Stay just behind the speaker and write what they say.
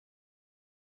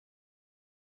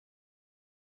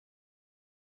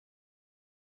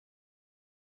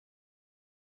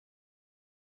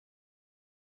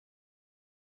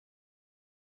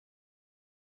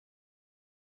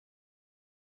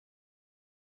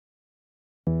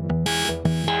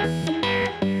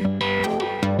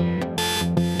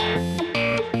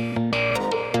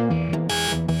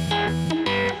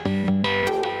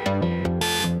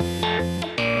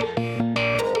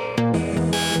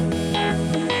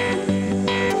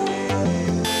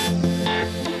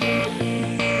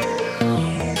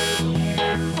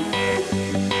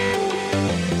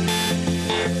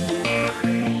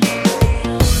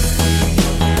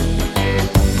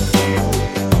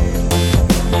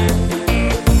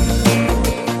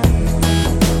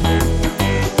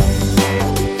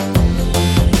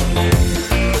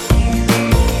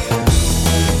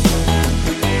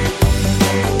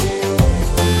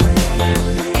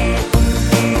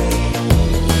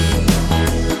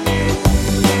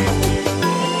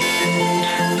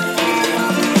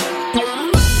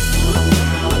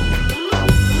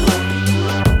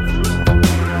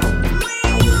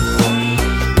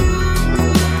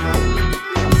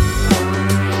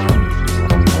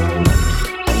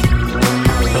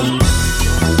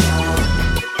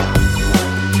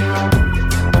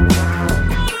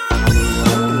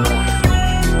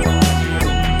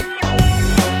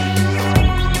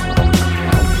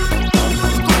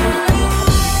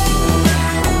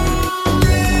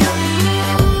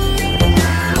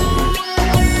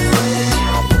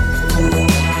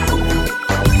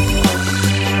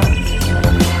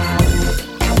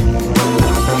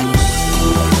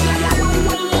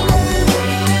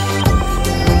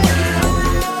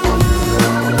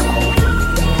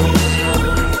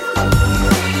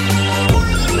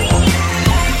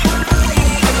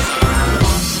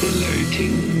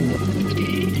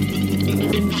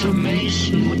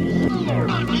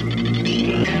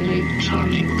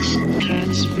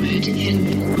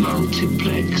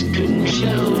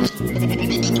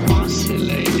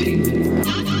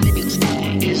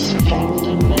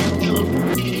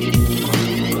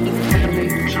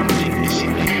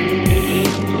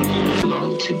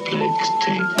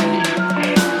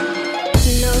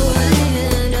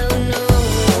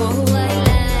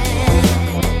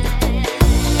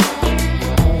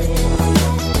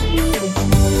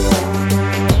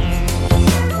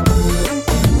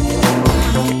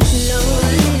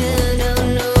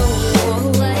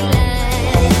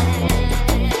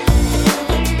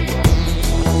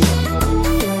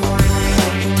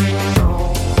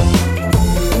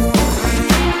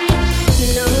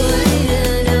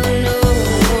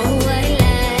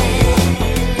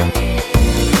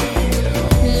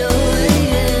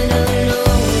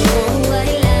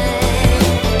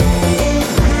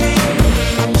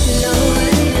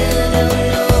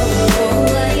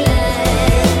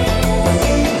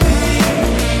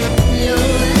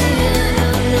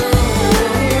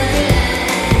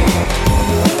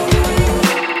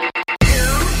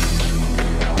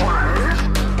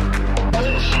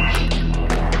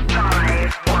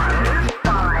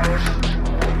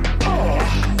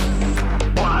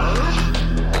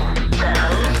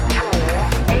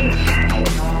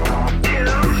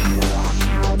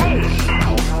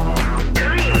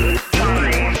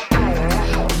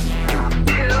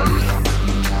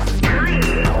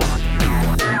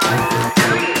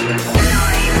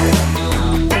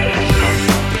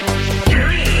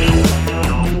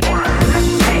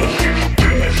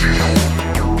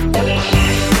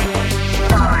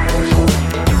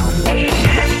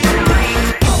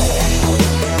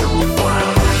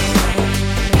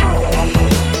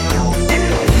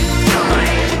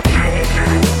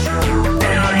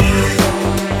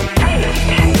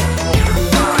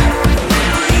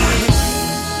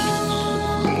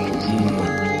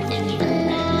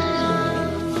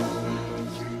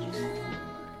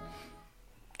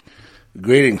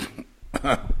Greetings.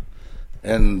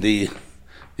 in the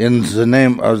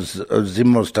name of the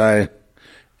Most High,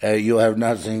 you have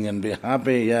nothing and be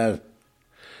happy. Yes.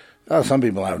 Oh, some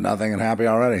people have nothing and happy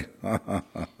already.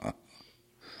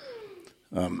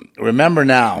 Remember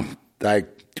now thy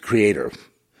Creator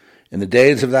in the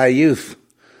days of thy youth,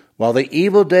 while the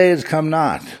evil days come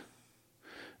not,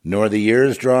 nor the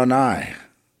years draw nigh,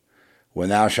 when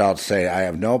thou shalt say, I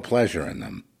have no pleasure in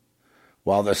them,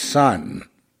 while the sun,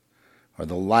 or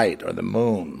the light, or the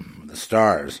moon, or the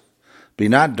stars, be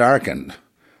not darkened,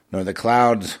 nor the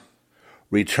clouds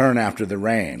return after the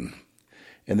rain,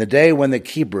 in the day when the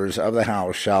keepers of the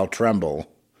house shall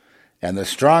tremble, and the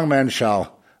strong men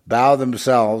shall bow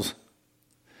themselves,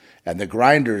 and the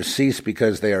grinders cease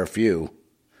because they are few,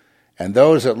 and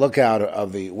those that look out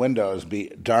of the windows be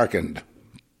darkened,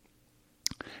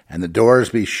 and the doors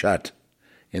be shut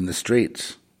in the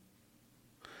streets,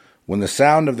 when the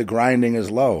sound of the grinding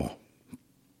is low,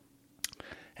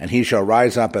 and he shall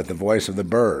rise up at the voice of the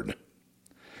bird,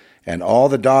 and all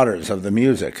the daughters of the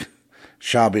music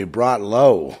shall be brought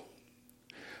low,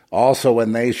 also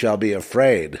when they shall be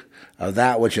afraid of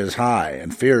that which is high,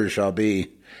 and fears shall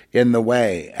be in the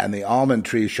way, and the almond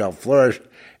tree shall flourish,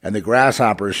 and the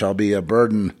grasshopper shall be a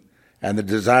burden, and the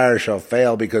desire shall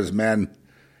fail, because man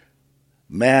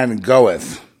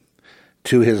goeth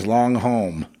to his long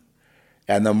home,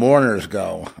 and the mourners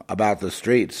go about the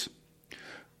streets.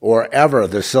 Or ever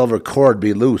the silver cord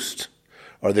be loosed,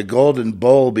 or the golden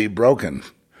bowl be broken,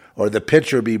 or the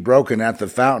pitcher be broken at the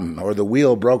fountain, or the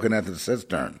wheel broken at the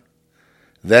cistern.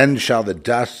 Then shall the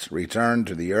dust return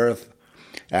to the earth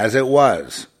as it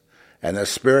was, and the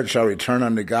spirit shall return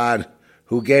unto God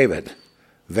who gave it.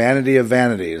 Vanity of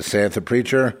vanities, saith the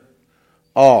preacher,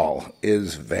 all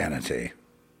is vanity.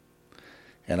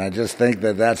 And I just think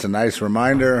that that's a nice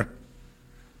reminder.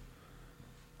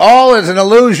 All is an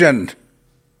illusion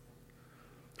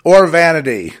or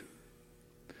vanity,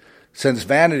 since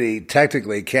vanity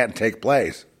technically can't take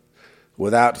place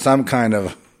without some kind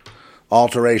of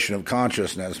alteration of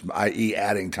consciousness, i.e.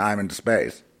 adding time and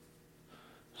space.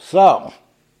 So,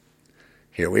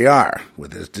 here we are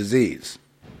with this disease,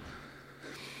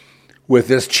 with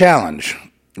this challenge,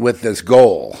 with this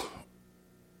goal,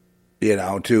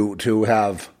 to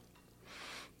have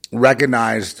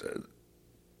recognized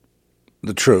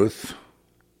the truth,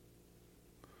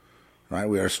 right?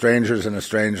 We are strangers in a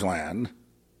strange land,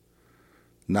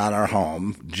 not our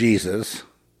home. Jesus,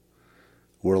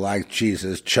 we're like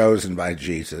Jesus, chosen by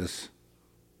Jesus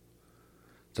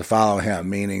to follow him,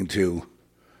 meaning to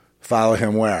follow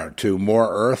him where? To more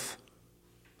earth?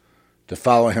 To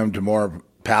follow him to more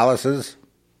palaces?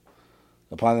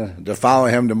 To follow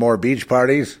him to more beach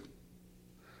parties?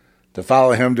 To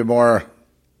follow him to more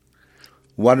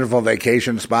wonderful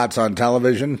vacation spots on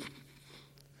television?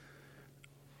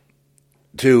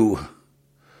 To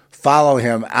follow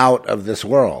him out of this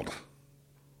world.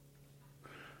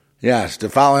 Yes, to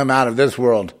follow him out of this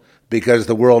world because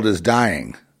the world is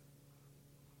dying.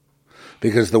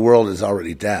 Because the world is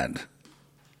already dead.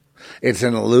 It's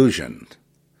an illusion.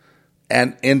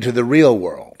 And into the real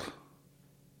world.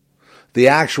 The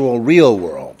actual real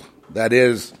world that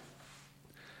is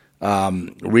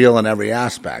real in every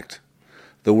aspect.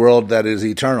 The world that is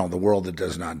eternal, the world that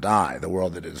does not die, the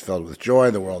world that is filled with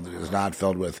joy, the world that is not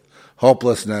filled with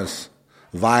hopelessness,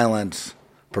 violence,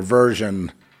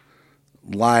 perversion,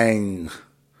 lying,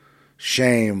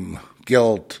 shame,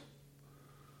 guilt,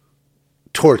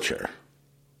 torture.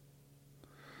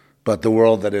 But the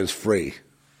world that is free.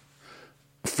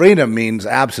 Freedom means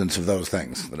absence of those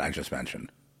things that I just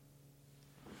mentioned.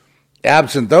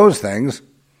 Absent those things,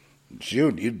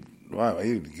 you'd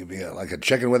be like a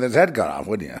chicken with its head cut off,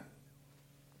 wouldn't you?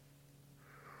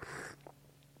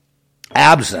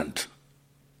 Absent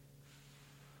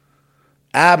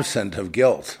of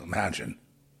guilt, imagine.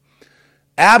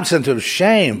 Absent of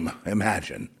shame,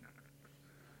 imagine.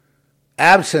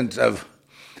 Absent of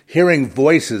hearing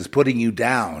voices putting you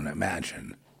down,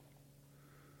 imagine.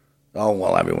 Oh,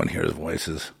 well, everyone hears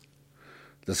voices.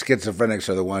 The schizophrenics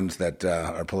are the ones that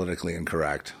are politically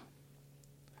incorrect.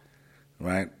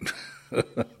 Right?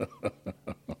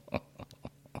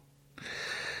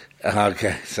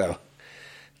 Okay, so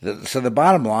the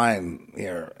bottom line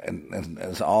here, and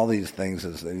as all these things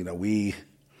is, we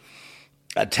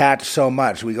attach so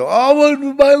much. We go, oh,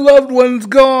 my loved one's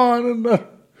gone. And,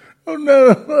 oh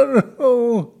no!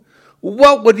 Oh.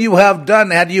 What would you have done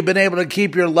had you been able to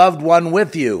keep your loved one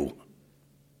with you?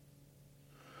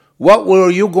 What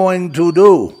were you going to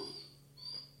do?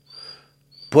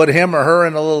 Put him or her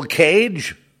in a little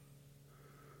cage?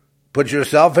 Put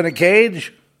yourself in a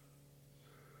cage?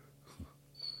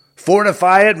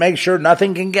 Fortify it, make sure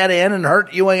nothing can get in and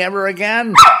hurt you ever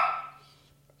again.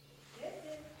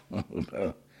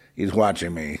 He's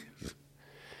watching me.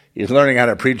 He's learning how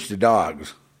to preach to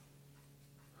dogs.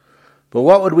 But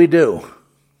what would we do?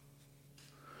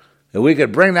 If we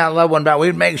could bring that loved one back,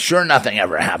 we'd make sure nothing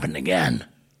ever happened again.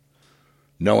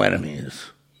 No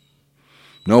enemies.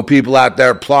 No people out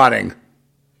there plotting.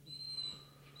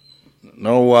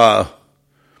 No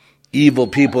evil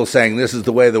people saying this is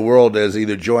the way the world is,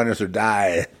 either join us or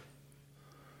die.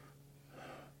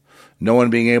 No one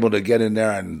being able to get in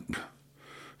there and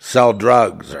sell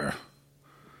drugs or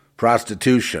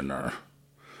prostitution or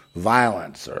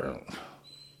violence or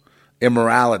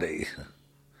immorality.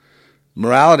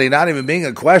 Morality not even being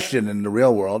a question in the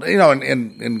real world. You know,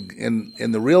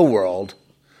 in the real world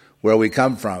where we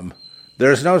come from,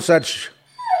 there's no such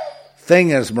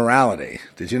thing as morality.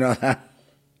 Did you know that?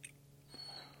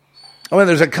 I mean,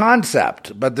 there's a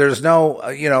concept, but there's no,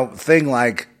 thing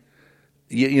like,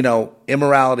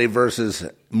 immorality versus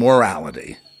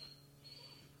morality.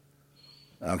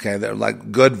 Okay, they're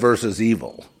like good versus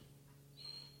evil.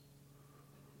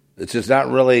 It's just not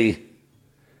really.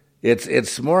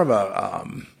 It's more of a.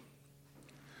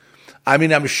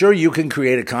 I'm sure you can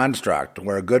create a construct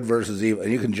where good versus evil,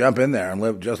 and you can jump in there and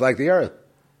live just like the earth.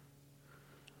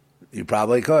 You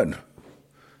probably could.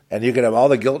 And you could have all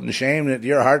the guilt and shame that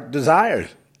your heart desires.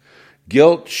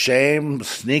 Guilt, shame,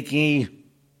 sneaky,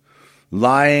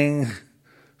 lying,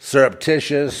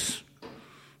 surreptitious,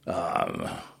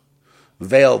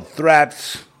 veiled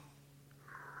threats,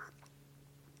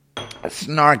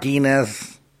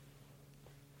 snarkiness,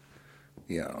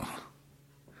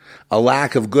 a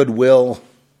lack of goodwill,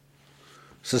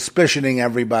 suspicioning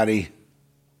everybody,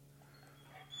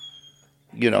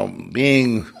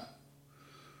 being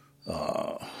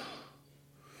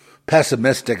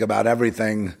pessimistic about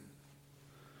everything,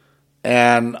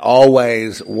 and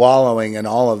always wallowing in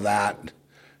all of that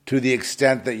to the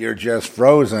extent that you're just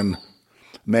frozen.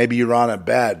 Maybe you're on a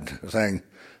bed saying,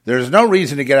 there's no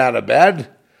reason to get out of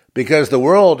bed because the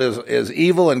world is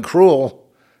evil and cruel,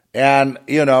 and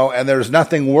there's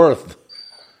nothing worth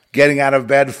getting out of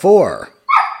bed for.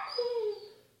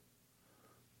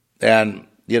 And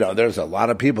there's a lot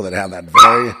of people that have that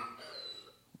very.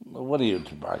 What are you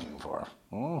barking for?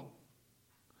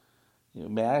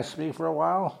 May I speak for a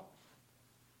while?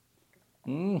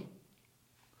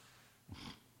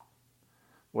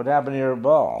 What happened to your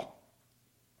ball?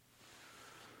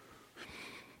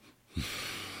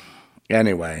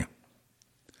 Anyway,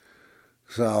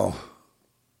 so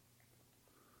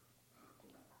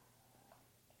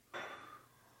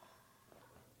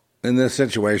in this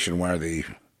situation where the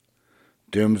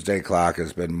doomsday clock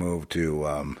has been moved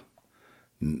to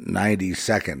 90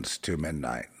 seconds to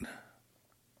midnight,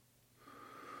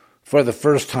 for the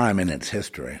first time in its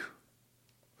history,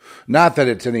 not that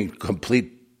it's any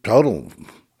complete, total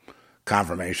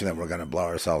confirmation that we're going to blow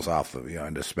ourselves off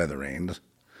into smithereens,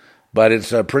 but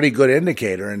it's a pretty good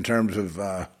indicator in terms of,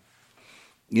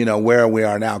 where we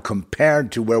are now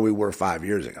compared to where we were 5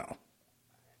 years ago.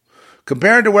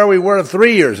 Compared to where we were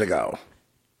 3 years ago.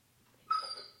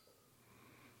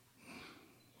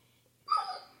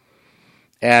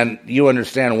 And you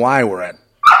understand why we're at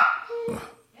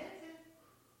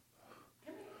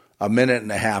a minute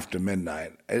and a half to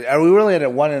midnight. Are we really at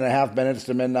 1.5 minutes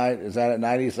to midnight? Is that at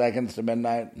 90 seconds to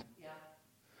midnight? Yeah.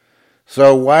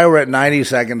 So why we're at 90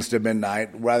 seconds to midnight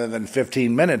rather than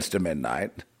 15 minutes to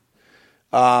midnight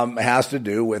has to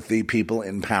do with the people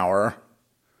in power.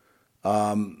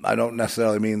 I don't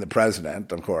necessarily mean the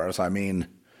president, of course. I mean,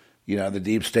 the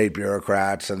deep state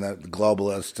bureaucrats and the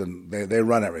globalists, and they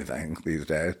run everything these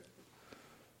days.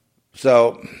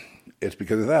 So it's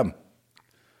because of them.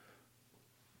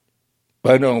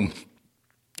 I know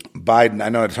Biden, I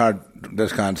know it's hard,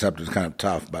 this concept is kind of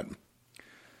tough, but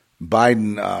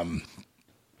Biden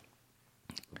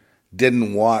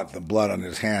didn't want the blood on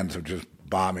his hands of just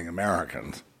bombing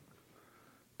Americans,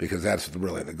 because that's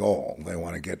really the goal. They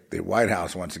want to the White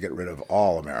House wants to get rid of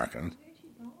all Americans.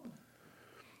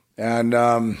 And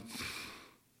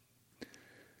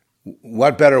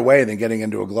what better way than getting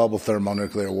into a global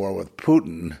thermonuclear war with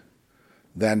Putin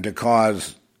than to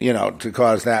cause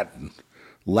that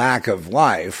lack of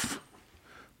life,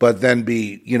 but then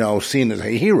be, seen as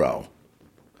a hero.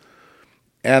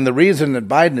 And the reason that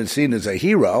Biden is seen as a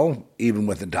hero, even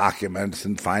with the documents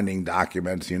and finding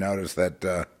documents, you notice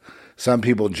that some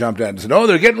people jumped out and said,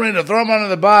 they're getting ready to throw him under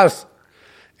the bus.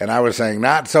 And I was saying,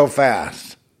 not so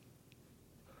fast.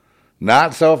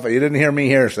 Not so fast. You didn't hear me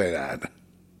here say that.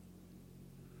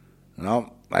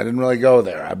 No, I didn't really go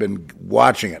there. I've been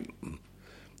watching it.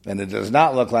 And it does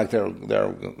not look like they're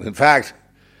in fact,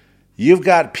 You've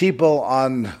got people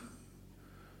on,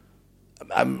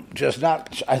 I'm just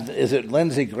not, is it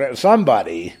Lindsey Graham?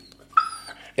 Somebody,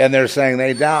 and they're saying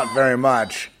they doubt very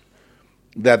much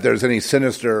that there's any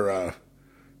sinister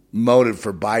motive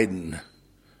for Biden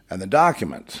and the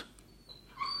documents.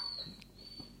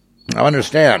 I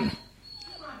understand.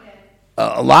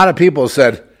 A lot of people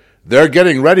said they're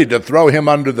getting ready to throw him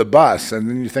under the bus, and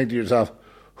then you think to yourself,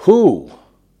 who?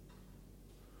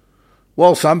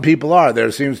 Well, some people are.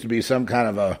 There seems to be some kind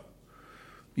of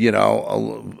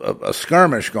a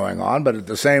skirmish going on, but at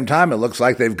the same time, it looks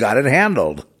like they've got it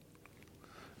handled.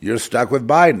 You're stuck with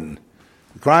Biden,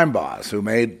 the crime boss, who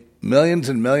made millions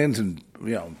and millions and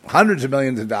hundreds of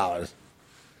millions of dollars,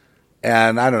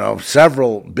 and I don't know,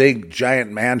 several big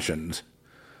giant mansions,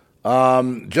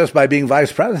 just by being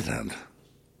vice president.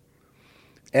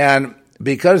 And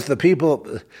because the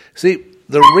people, see,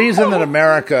 the reason that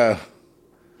America,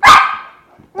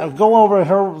 go over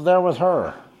her there with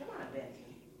her.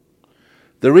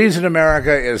 The reason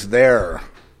America is there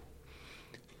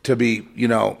to be,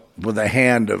 with a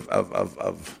hand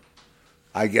of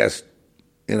I guess,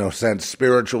 in a sense,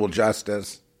 spiritual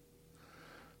justice.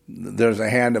 There's a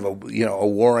hand of a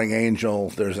warring angel.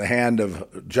 There's a hand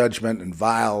of judgment and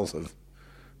vials of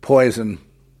poison.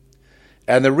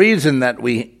 And the reason that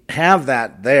we have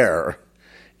that there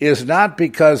is not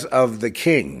because of the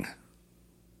king.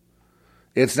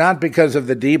 It's not because of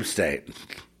the deep state.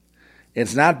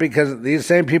 It's not because these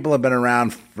same people have been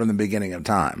around from the beginning of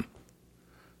time.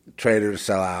 Traitors,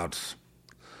 sellouts.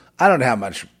 I don't have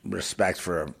much respect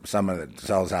for someone that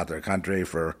sells out their country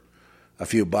for a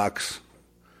few bucks.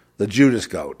 The Judas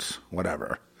goats,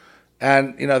 whatever.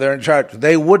 And, they're in charge.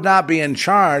 They would not be in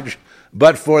charge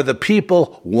but for the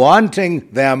people wanting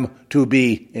them to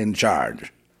be in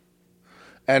charge.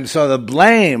 And so the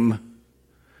blame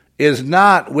is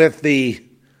not with the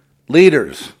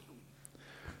leaders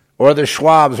or the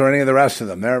Schwabs or any of the rest of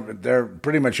them. They're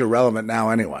pretty much irrelevant now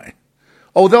anyway.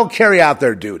 Oh, they'll carry out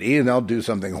their duty and they'll do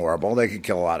something horrible. They could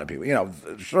kill a lot of people.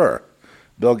 Sure.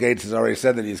 Bill Gates has already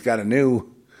said that he's got a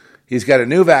new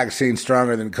vaccine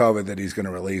stronger than COVID that he's going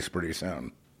to release pretty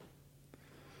soon.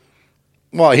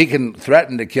 Well, he can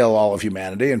threaten to kill all of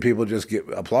humanity and people just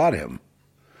applaud him.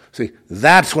 See,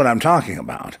 that's what I'm talking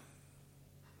about.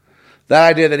 That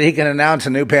idea that he can announce a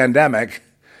new pandemic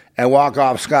and walk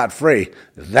off scot-free,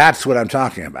 that's what I'm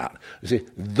talking about. You see,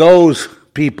 those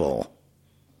people,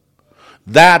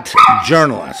 that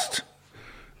journalist,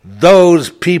 those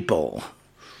people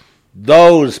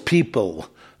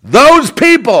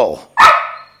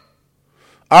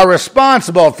are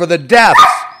responsible for the deaths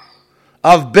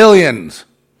of billions.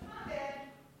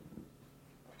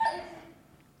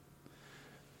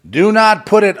 Do not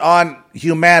put it on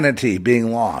humanity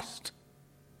being lost.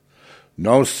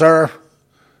 No, sir.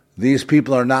 These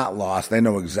people are not lost. They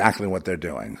know exactly what they're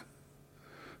doing.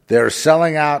 They're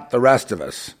selling out the rest of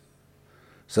us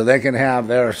so they can have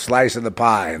their slice of the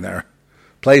pie and their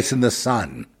place in the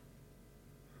sun.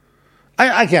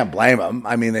 I can't blame them.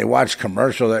 I mean, they watch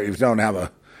commercials that if you don't have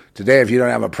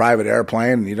a private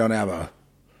airplane and you don't have a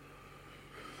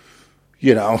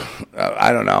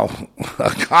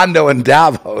condo in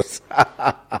Davos,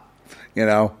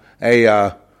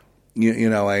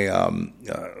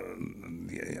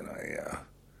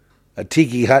 a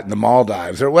tiki hut in the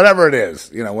Maldives or whatever it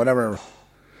is,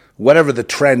 whatever the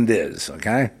trend is,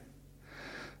 okay?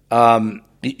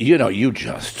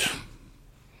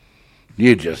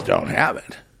 You just don't have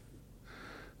it.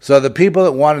 So the people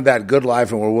that wanted that good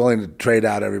life and were willing to trade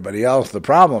out everybody else, the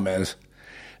problem is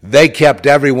they kept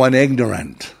everyone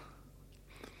ignorant.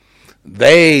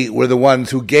 They were the ones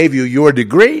who gave you your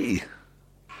degree.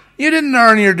 You didn't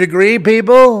earn your degree,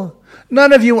 people.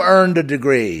 None of you earned a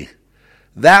degree.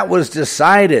 That was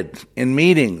decided in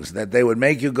meetings that they would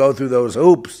make you go through those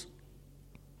hoops.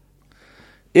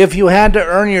 If you had to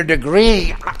earn your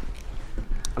degree,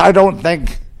 I don't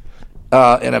think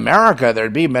in America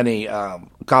there'd be many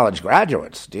college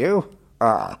graduates. Do you?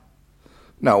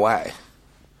 No way.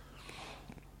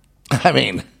 I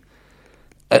mean,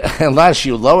 unless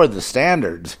you lower the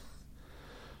standards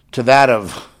to that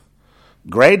of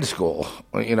grade school,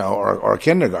 or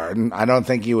kindergarten, I don't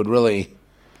think you would really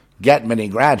get many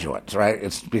graduates, right?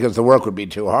 It's because the work would be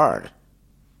too hard.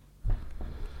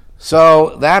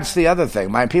 So that's the other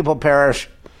thing. My people perish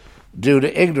due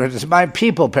to ignorance. My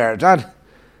people perish. Not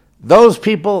those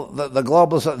people, the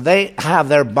globalists, they have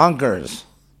their bunkers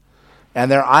and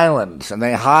their islands, and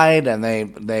they hide, and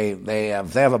they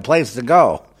have a place to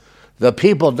go. The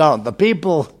people don't. The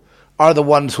people are the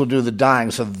ones who do the dying.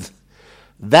 So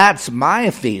that's my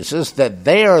thesis, that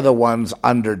they are the ones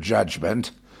under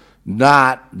judgment,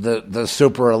 not the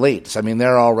super elites. I mean,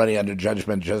 they're already under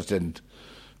judgment just in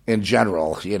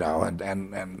general,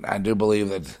 and I do believe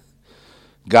that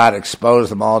God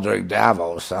exposed them all during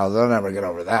Davos, so they'll never get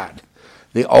over that.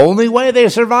 The only way they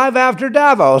survive after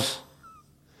Davos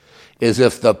is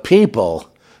if the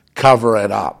people cover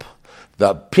it up.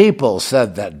 The people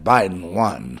said that Biden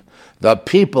won. The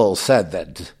people said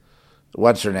that,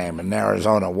 what's her name, in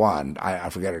Arizona won. I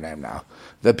forget her name now.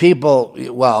 The people,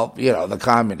 well, the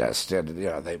communists did,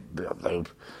 they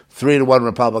 3-1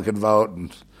 Republican vote,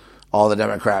 and all the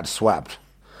Democrats swept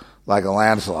like a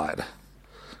landslide.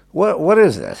 What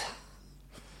is this?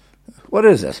 What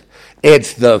is this?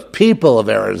 It's the people of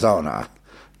Arizona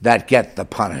that get the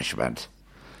punishment,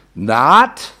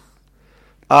 not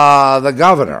the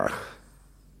governor.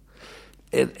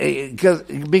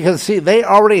 Because see, they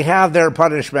already have their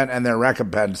punishment and their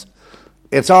recompense.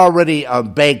 It's already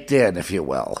baked in, if you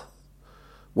will,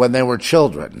 when they were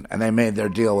children and they made their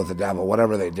deal with the devil,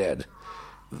 whatever they did.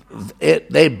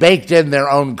 They baked in their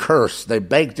own curse. They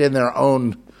baked in their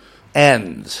own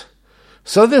ends.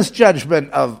 So this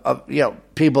judgment of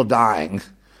people dying,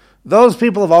 those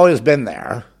people have always been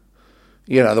there.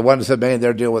 The ones that made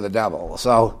their deal with the devil.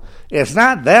 So it's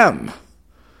not them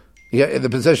in the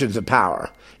positions of power.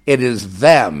 It is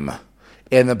them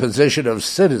in the position of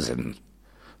citizen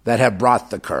that have brought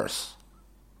the curse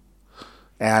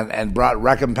and brought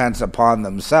recompense upon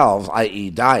themselves, i.e.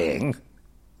 dying,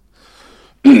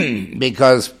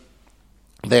 because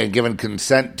they had given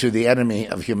consent to the enemy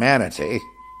of humanity,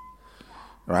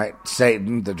 right?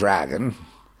 Satan, the dragon.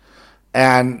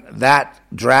 And that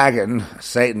dragon,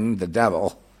 Satan, the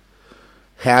devil,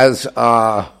 has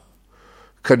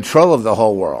control of the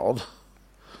whole world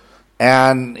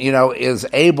and, is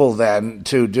able then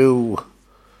to do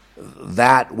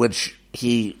that which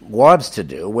he wants to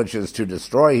do, which is to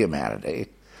destroy humanity,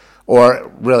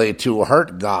 or really to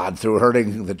hurt God through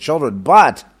hurting the children.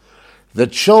 But the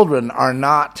children are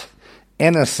not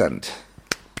innocent.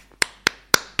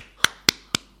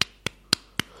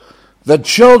 The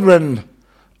children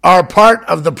are part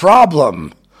of the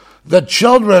problem. The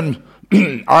children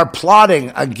are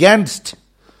plotting against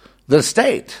the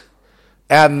state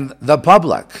and the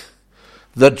public.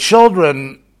 The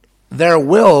children, their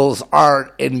wills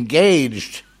are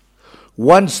engaged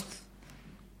once.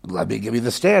 Let me give you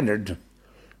the standard.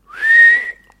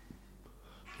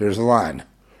 Here's the line.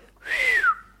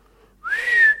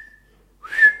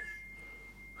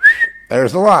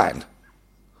 There's the line.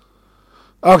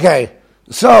 Okay,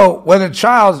 so when a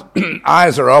child's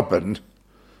eyes are opened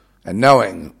and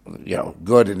knowing,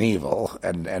 good and evil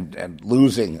and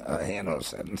losing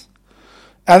innocence,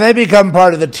 and they become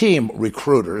part of the team,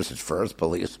 recruiters at first,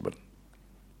 policemen,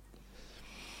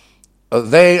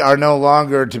 they are no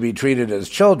longer to be treated as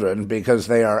children because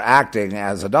they are acting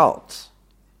as adults.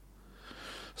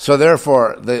 So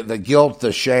therefore, the guilt,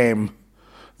 the shame,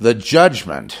 the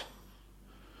judgment,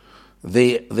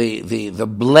 the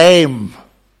blame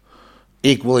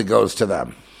equally goes to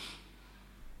them.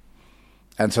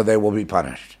 And so they will be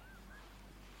punished.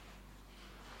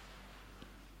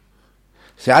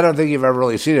 See, I don't think you've ever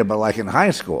really seen it, but like in high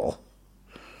school,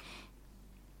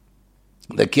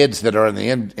 the kids that are in the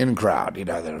in crowd,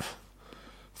 that have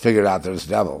figured out there's a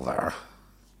devil there,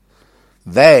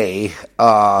 they,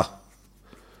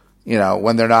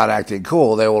 when they're not acting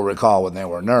cool, they will recall when they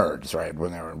were nerds, right,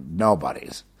 when they were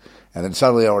nobodies. And then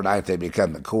suddenly overnight they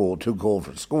become too cool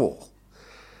for school.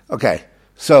 Okay,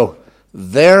 so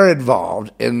they're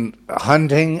involved in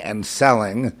hunting and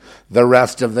selling the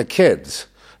rest of the kids.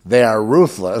 They are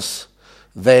ruthless,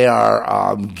 they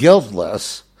are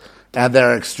guiltless, and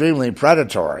they're extremely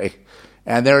predatory.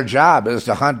 And their job is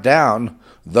to hunt down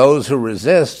those who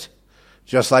resist,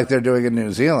 just like they're doing in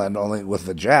New Zealand, only with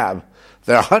the jab.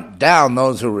 They hunt down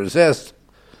those who resist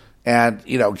and,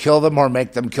 kill them or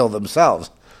make them kill themselves.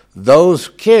 Those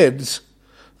kids,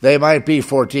 they might be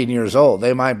 14 years old.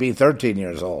 They might be 13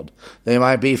 years old. They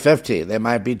might be 15. They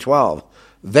might be 12.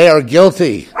 They are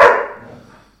guilty.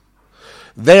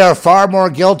 They are far more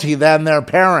guilty than their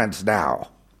parents now.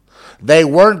 They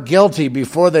weren't guilty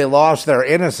before they lost their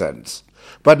innocence.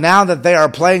 But now that they are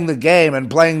playing the game and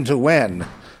playing to win,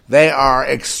 they are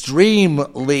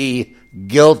extremely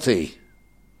guilty.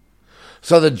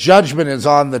 So the judgment is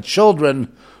on the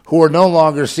children who are no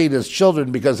longer seen as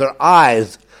children because their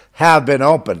eyes have been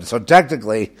opened. So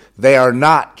technically, they are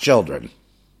not children.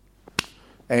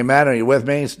 Amen? Are you with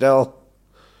me still?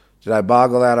 Did I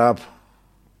boggle that up?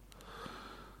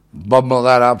 Bumble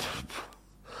that up?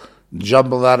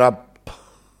 Jumble that up?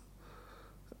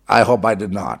 I hope I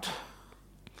did not.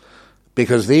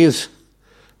 Because these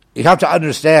You have to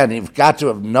understand, you've got to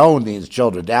have known these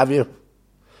children, have you?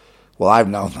 Well, I've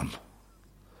known them.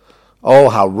 Oh,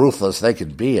 how ruthless they can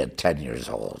be at 10 years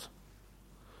old.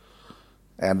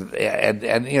 And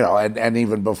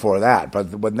even before that.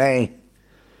 But when they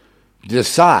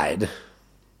decide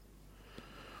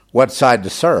what side to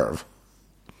serve,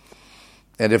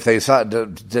 and if they decide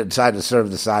to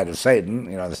serve the side of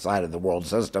Satan, the side of the world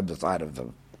system, the side of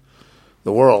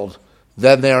the world,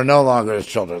 then they are no longer his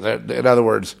children. In other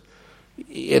words,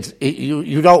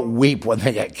 you don't weep when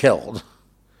they get killed,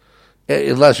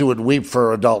 unless you would weep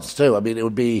for adults too. I mean, it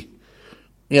would be,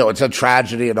 it's a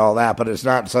tragedy and all that, but it's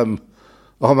not some,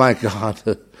 oh my God,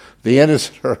 the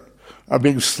innocent are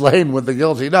being slain with the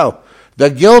guilty. No, the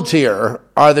guiltier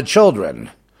are the children.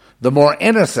 The more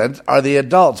innocent are the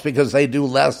adults because they do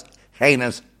less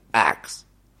heinous acts.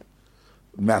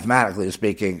 Mathematically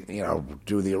speaking,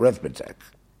 do the arithmetic.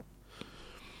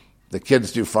 The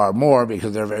kids do far more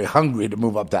because they're very hungry to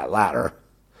move up that ladder,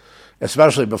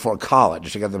 especially before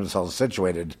college, to get themselves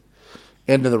situated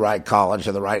into the right college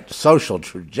and the right social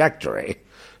trajectory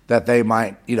that they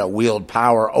might, wield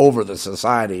power over the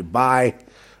society by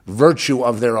virtue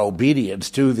of their obedience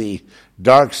to the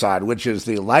dark side, which is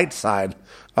the light side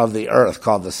of the earth,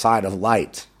 called the side of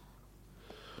light,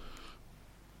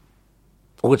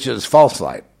 which is false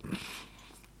light.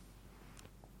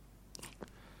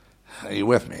 Are you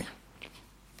with me?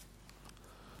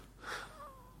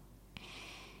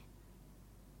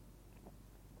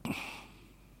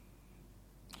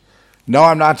 No,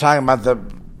 I'm not talking about the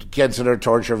kids that are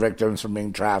torture victims from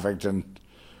being trafficked and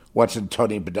what's in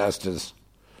Tony Podesta's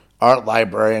art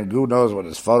library, and who knows what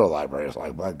his photo library is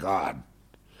like, my God.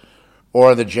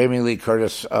 Or the Jamie Lee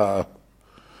Curtis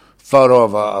photo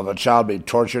of a child being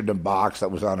tortured in a box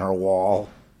that was on her wall.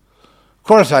 Of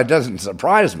course, that doesn't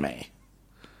surprise me,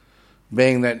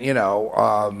 being that,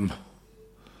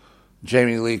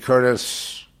 Jamie Lee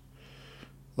Curtis,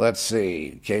 let's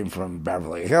see, came from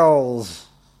Beverly Hills.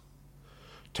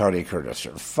 Tony Curtis,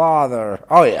 her father.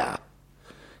 Oh, yeah.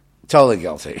 Totally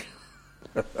guilty.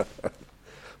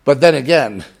 But then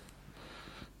again,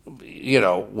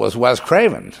 was Wes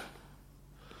Craven.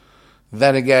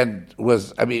 Then again,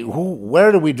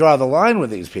 where do we draw the line with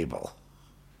these people?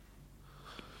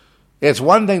 It's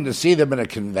one thing to see them in a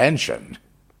convention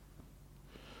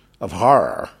of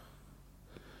horror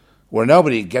where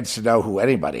nobody gets to know who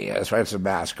anybody is, right? It's a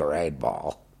masquerade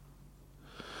ball.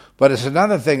 But it's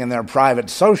another thing in their private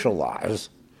social lives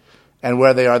and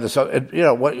where they are.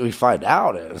 What we find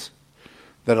out is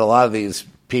that a lot of these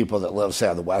people that live, say,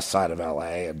 on the west side of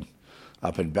L.A. and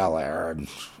up in Bel Air and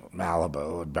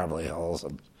Malibu and Beverly Hills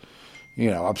and,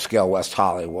 upscale West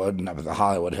Hollywood and up in the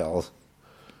Hollywood Hills,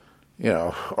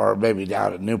 or maybe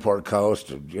down at Newport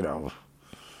Coast,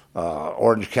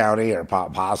 Orange County, or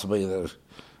possibly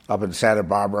up in Santa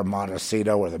Barbara,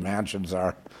 Montecito, where the mansions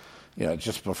are,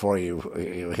 just before you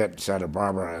hit Santa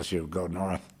Barbara as you go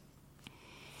north.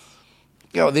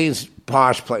 These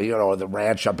posh places, the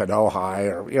ranch up in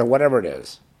Ojai, or, whatever it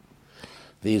is,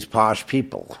 these posh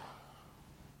people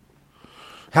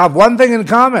have one thing in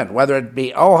common, whether it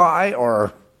be Ojai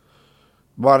or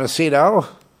Montecito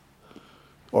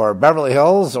or Beverly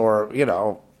Hills or,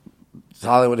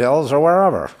 Hollywood Hills or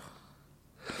wherever.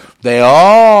 They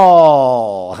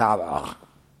all have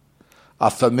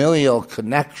a familial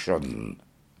connection.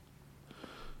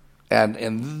 And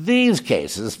in these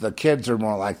cases, the kids are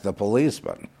more like the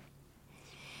policemen.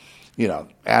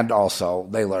 And also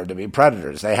they learn to be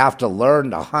predators. They have to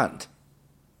learn to hunt.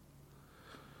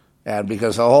 And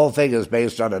because the whole thing is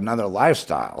based on another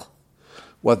lifestyle,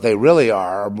 what they really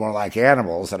are more like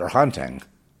animals that are hunting.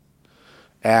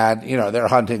 And, they're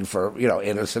hunting for,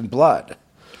 innocent blood.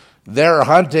 They're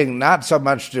hunting not so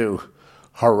much to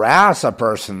harass a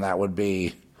person that would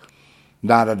be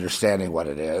not understanding what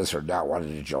it is or not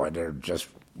wanting to join or just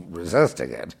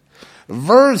resisting it,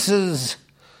 versus,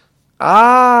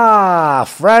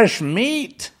 fresh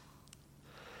meat.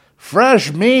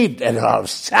 Fresh meat, and I'm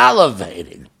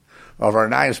salivating over a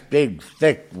nice, big,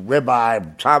 thick,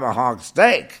 ribeye tomahawk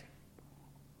steak.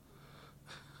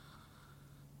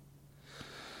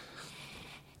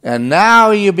 And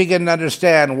now you begin to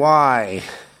understand why,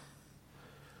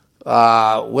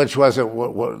 why,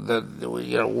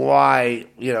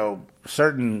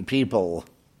 certain people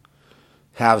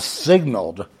have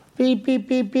signaled, beep, beep,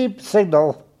 beep, beep,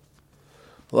 signal.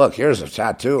 Look, here's a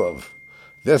tattoo of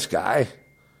this guy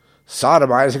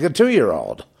sodomizing a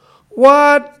 2-year-old.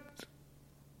 What?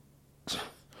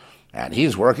 And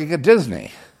he's working at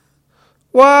Disney.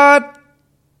 What?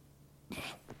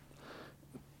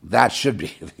 That should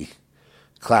be the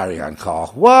clarion call.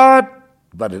 What?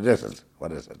 But it isn't.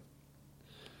 What is it?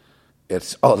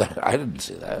 I didn't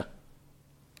see that.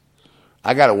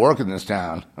 I got to work in this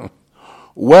town.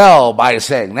 Well, by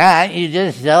saying that, you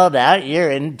just sold out your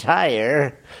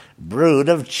entire brood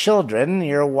of children,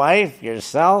 your wife,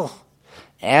 yourself,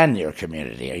 and your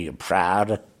community. Are you proud?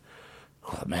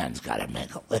 Well, a man's got to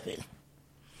make a living.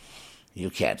 You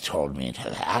can't hold me to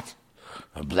that.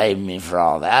 Or blame me for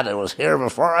all that. It was here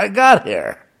before I got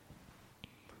here.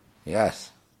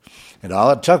 Yes. And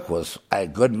all it took was a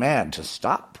good man to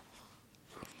stop.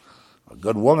 A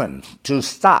good woman to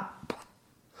stop.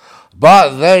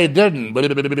 But they didn't.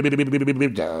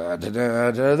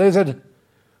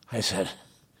 I said,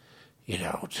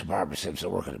 to Barbara Simpson,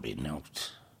 we're going to be nuked.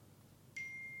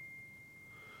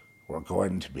 We're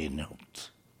going to be nuked.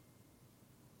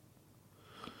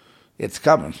 It's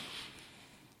coming.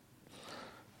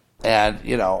 And,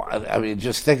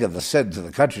 just think of the sins of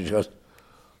the country. She goes,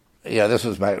 this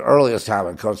was my earliest time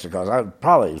on Coast to Coast. I was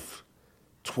probably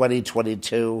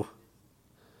 2002.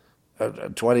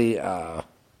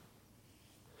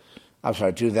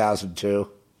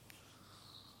 2002.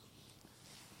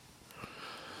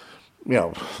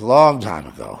 Long time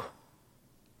ago.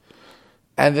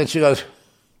 And then she goes,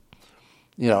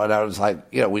 and I was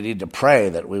like, we need to pray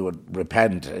that we would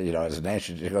repent, as a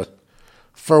nation. She goes,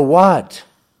 for what?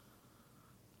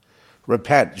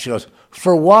 Repent. She goes,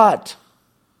 for what?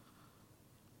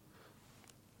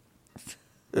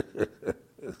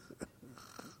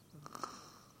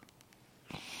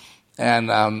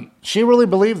 And she really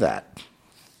believed that.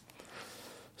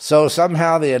 So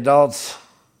somehow the adults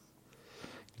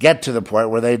get to the point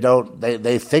where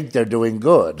they think they're doing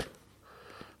good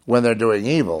when they're doing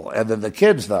evil. And then the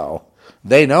kids, though,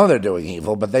 they know they're doing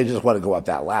evil, but they just want to go up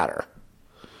that ladder.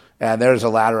 And there's a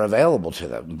ladder available to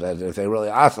them that if they really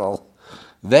hustle,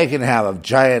 they can have a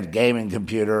giant gaming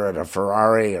computer and a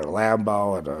Ferrari or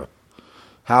Lambo and a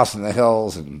house in the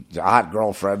hills and hot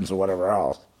girlfriends or whatever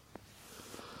else.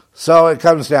 So it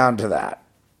comes down to that.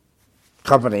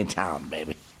 Company town,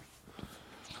 baby.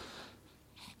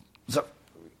 So,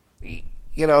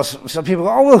 some people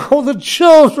go, oh, the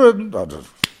children.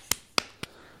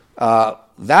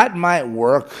 That might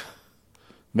work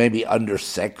maybe under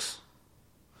 6.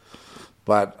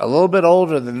 But a little bit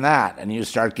older than that, and you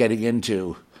start getting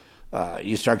into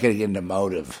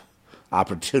motive,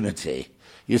 opportunity.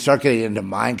 You start getting into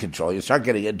mind control. You start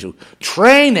getting into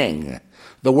training.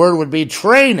 The word would be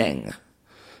training.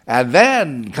 And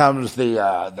then comes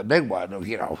the big one,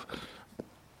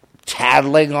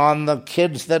 tattling on the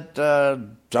kids that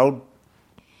don't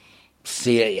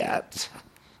see it yet.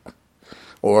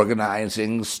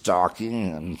 Organizing,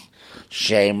 stalking, and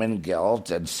shame and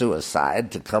guilt and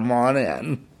suicide to come on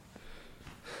in.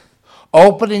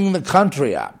 Opening the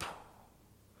country up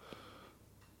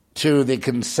to the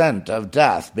consent of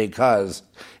death, because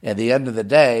at the end of the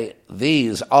day,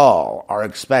 these all are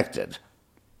expected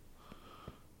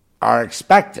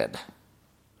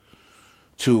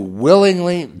to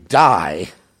willingly die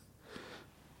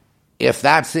if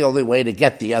that's the only way to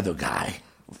get the other guy.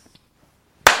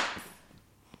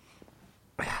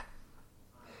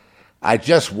 I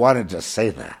just wanted to say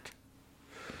that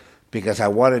because I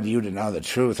wanted you to know the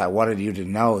truth. I wanted you to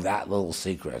know that little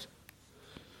secret,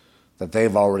 that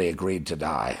they've already agreed to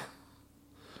die.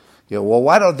 Well,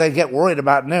 why don't they get worried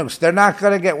about nukes? They're not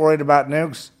going to get worried about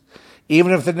nukes.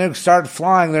 Even if the nukes start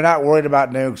flying, they're not worried about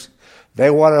nukes.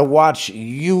 They want to watch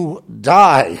you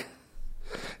die.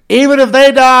 Even if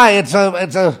they die,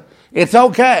 it's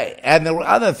okay. And the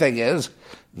other thing is,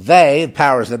 they,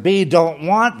 powers that be, don't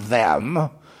want them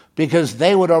because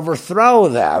they would overthrow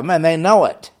them, and they know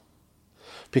it.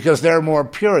 Because they're more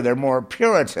pure, they're more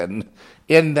Puritan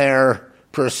in their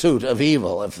pursuit of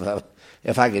evil,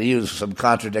 if I could use some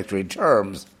contradictory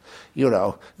terms.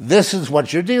 This is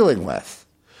what you're dealing with.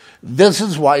 This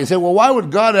is why you say, well, why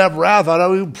would God have wrath on us?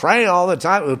 We pray all the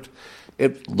time.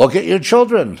 Look at your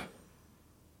children.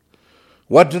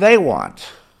 What do they want?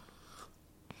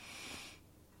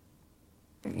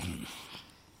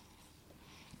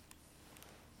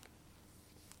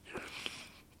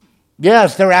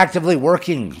 Yes, they're actively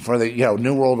working for the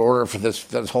New World Order, for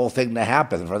this whole thing to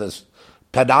happen, for this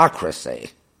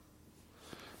pedocracy,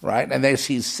 right? And they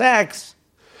see sex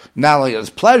not only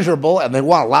as pleasurable, and they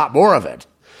want a lot more of it.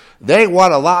 They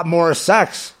want a lot more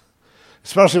sex,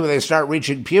 especially when they start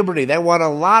reaching puberty. They want a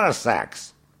lot of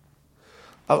sex,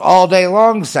 all day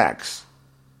long sex.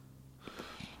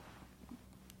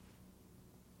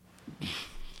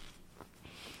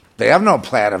 They have no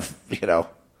plan of,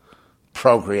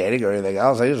 procreating or anything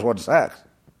else. They just want sex.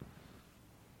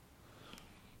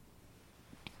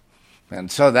 And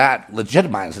so that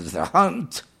legitimizes the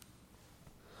hunt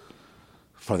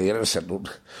for the innocent,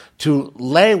 to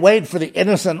lay wait for the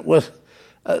innocent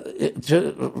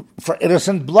for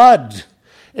innocent blood.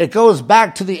 It goes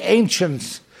back to the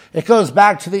ancients. It goes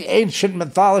back to the ancient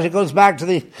mythology. It goes back to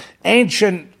the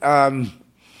ancient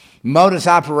modus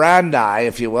operandi,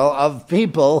 if you will, of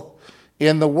people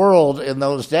in the world in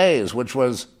those days, which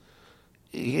was,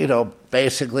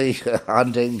 basically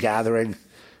hunting, gathering,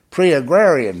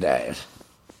 pre-agrarian days.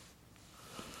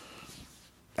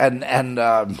 And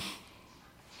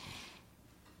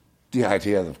the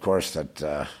idea, of course,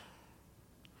 that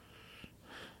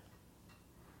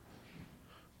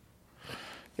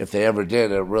if they ever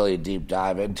did a really deep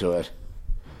dive into it,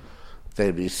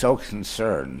 they'd be so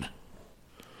concerned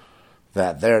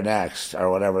that their next or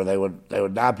whatever, they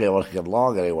would not be able to get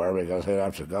along anywhere because they'd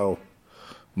have to go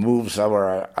move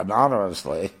somewhere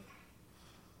anonymously,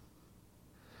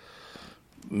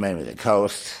 maybe the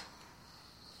coast.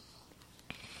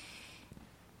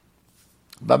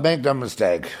 But make no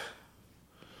mistake,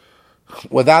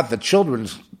 without the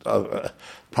children's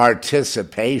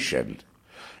participation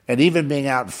and even being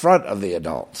out front of the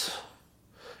adults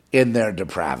in their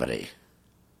depravity,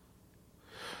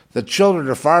 the children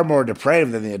are far more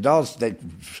depraved than the adults,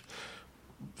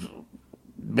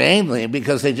 mainly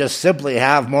because they just simply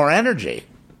have more energy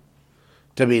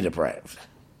to be depraved.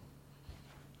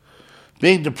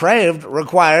 Being depraved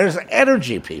requires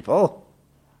energy, people.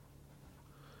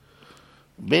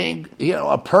 Being,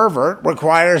 a pervert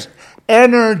requires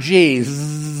energy.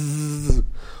 Ooh,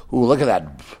 look at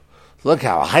that. Look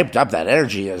how hyped up that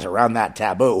energy is around that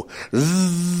taboo.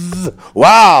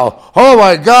 Wow. Oh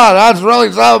my God, that's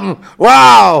really something.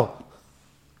 Wow.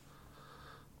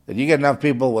 And you get enough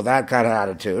people with that kind of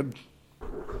attitude,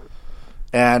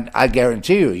 and I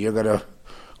guarantee you're going to,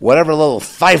 whatever little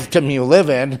fiefdom you live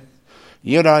in,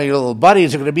 your little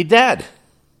buddies are going to be dead.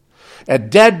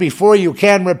 And dead before you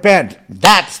can repent.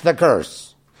 That's the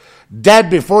curse.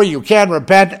 Dead before you can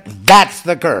repent. That's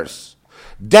the curse.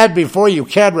 Dead before you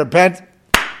can repent.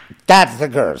 That's the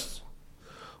curse.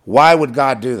 Why would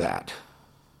God do that?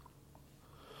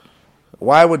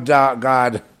 Why would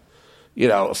God,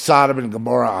 Sodom and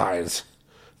Gomorrahize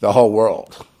the whole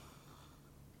world?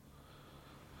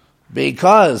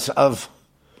 Because of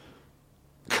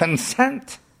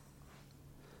consent.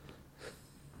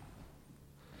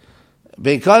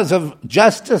 Because of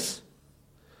justice,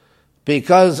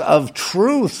 because of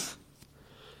truth.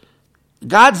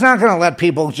 God's not going to let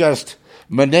people just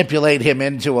manipulate him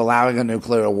into allowing a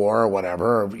nuclear war or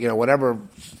whatever, whatever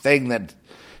thing that...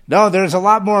 No, there's a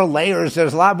lot more layers,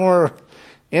 there's a lot more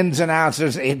ins and outs.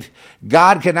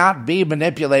 God cannot be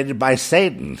manipulated by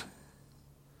Satan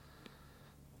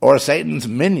or Satan's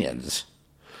minions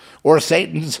or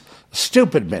Satan's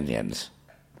stupid minions.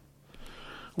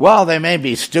 Well, they may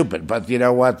be stupid, but you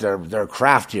know what? They're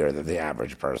craftier than the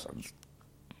average person.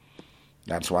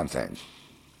 That's one thing.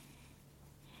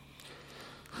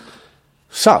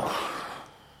 So,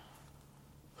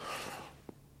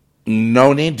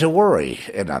 no need to worry,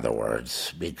 in other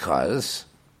words, because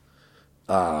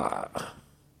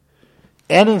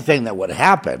anything that would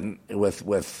happen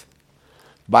with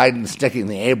Biden sticking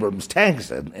the Abrams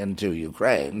tanks into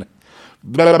Ukraine,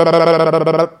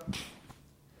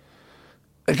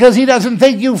 because he doesn't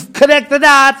think you connect the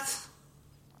dots.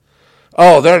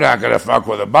 Oh, they're not going to fuck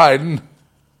with a Biden.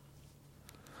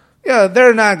 Yeah,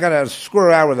 they're not going to screw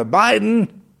around with a Biden.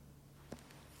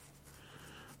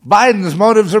 Biden's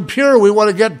motives are pure. We want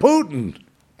to get Putin.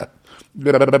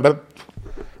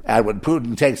 And when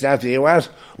Putin takes out the U.S.,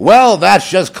 well, that's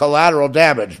just collateral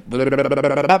damage.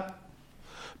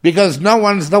 Because no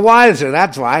one's the wiser,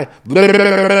 that's why.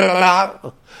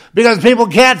 Because people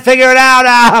can't figure it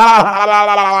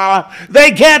out.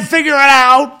 They can't figure it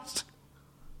out.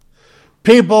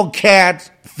 People can't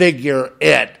figure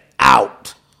it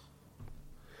out.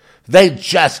 They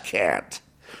just can't.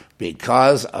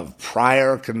 Because of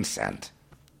prior consent.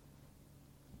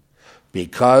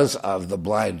 Because of the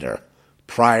blinder.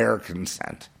 Prior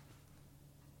consent.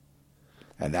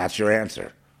 And that's your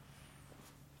answer.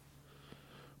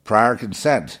 Prior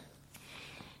consent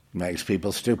makes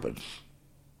people stupid.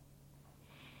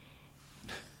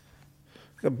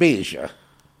 Bijah.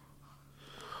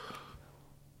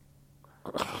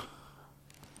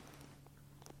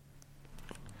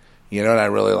 You know what I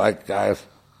really like, guys?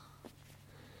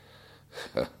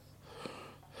 Oh,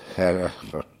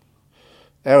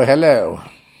 hello.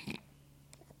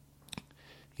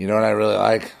 You know what I really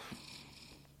like?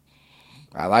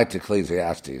 I liked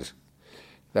Ecclesiastes.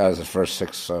 That was the first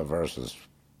 6 verses.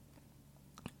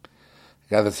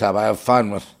 Got this time. I have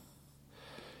fun with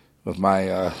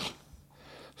my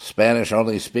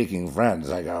Spanish-only speaking friends.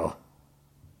 I go,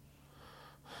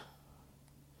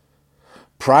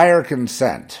 Prior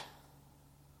consent.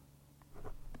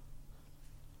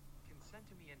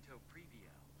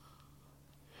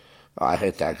 Oh, I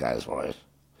hate that guy's voice.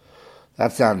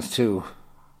 That sounds too...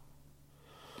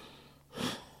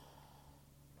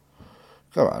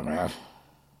 Come on, man.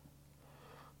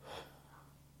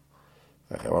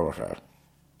 Okay, one more time.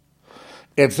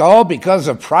 It's all because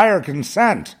of prior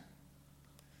consent.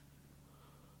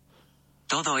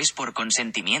 Todo es por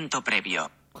consentimiento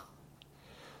previo.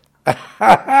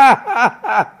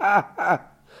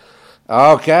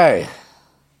 Okay.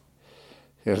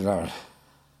 Here's another.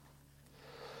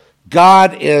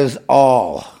 God is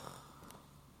all.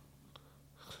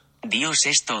 Dios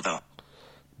es todo.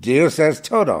 Dios es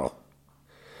todo.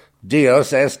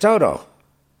 Dios es todo.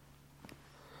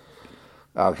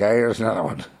 Okay, here's another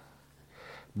one.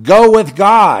 Go with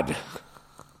God.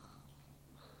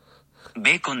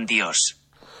 Ve con Dios.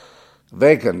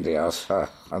 Ve con Dios. Oh,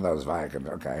 that was Viking,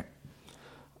 okay.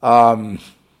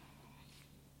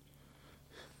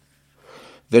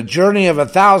 The journey of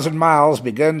 1,000 miles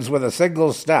begins with a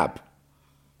single step.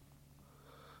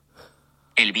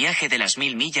 El viaje de las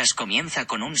 1000 millas comienza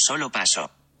con un solo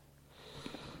paso.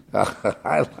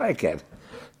 I like it.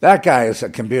 That guy's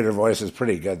computer voice is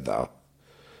pretty good, though.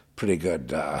 Pretty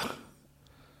good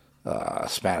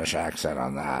Spanish accent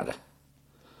on that.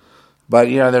 But,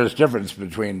 you know, there's difference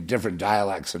between different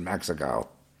dialects in Mexico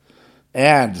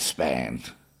and Spain.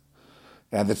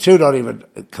 And the two don't even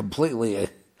completely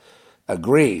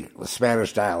agree with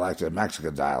Spanish dialect and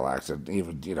Mexican dialect and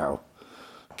even, you know,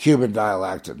 Cuban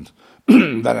dialect and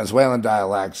Venezuelan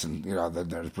dialects. And, you know,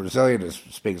 there's Brazilian who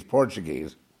speaks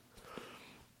Portuguese.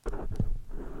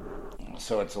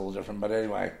 So it's a little different. But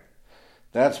anyway,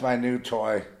 that's my new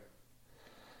toy.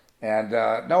 And,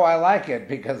 no, I like it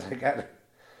because I got...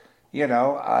 You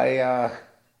know,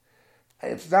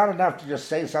 it's not enough to just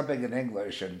say something in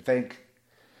English and think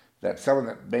that someone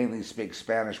that mainly speaks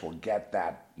Spanish will get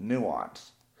that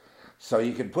nuance. So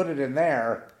you can put it in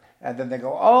there, and then they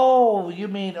go, oh, you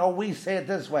mean, oh, we say it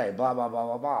this way, blah, blah, blah,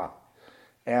 blah, blah.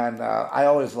 And I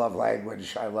always love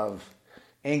language. I love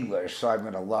English, so I'm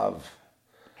going to love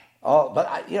all. But,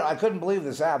 I couldn't believe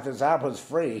this app. This app was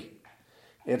free.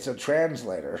 It's a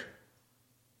translator,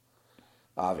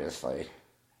 obviously.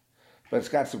 But it's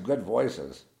got some good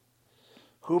voices.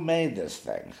 Who made this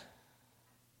thing?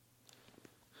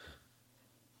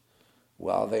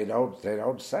 Well, they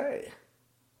don't say.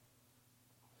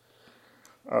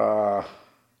 But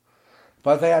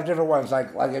they have different ones.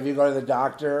 Like if you go to the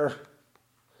doctor,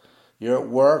 you're at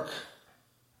work,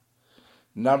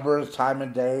 numbers, time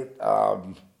and date,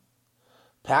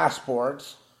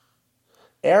 passports,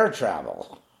 air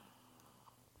travel.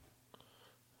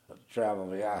 Travel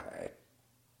viaje.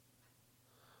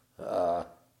 Do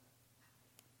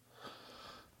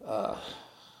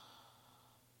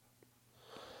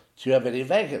you have any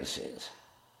vacancies?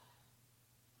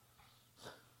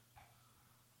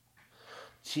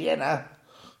 ¿Tiene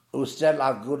usted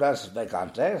algunas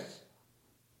vacantes?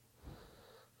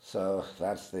 So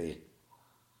that's the...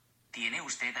 ¿Tiene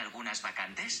usted algunas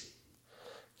vacantes?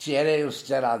 ¿Tiene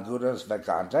usted algunas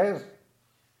vacantes?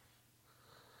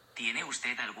 ¿Tiene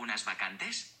usted algunas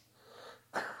vacantes?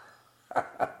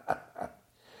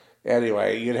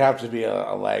 Anyway, you'd have to be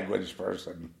a language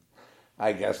person,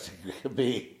 I guess, to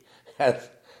be as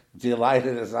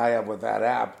delighted as I am with that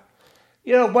app.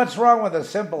 You know, what's wrong with a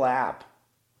simple app?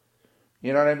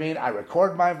 You know what I mean? I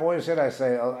record my voice in, I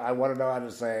say, I want to know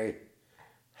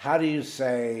how do you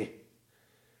say,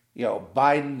 you know,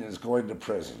 Biden is going to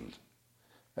prison?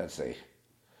 Let's see.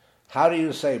 How do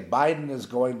you say Biden is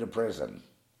going to prison?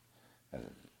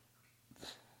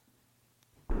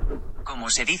 Como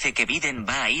se dice que Biden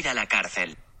va a ir a la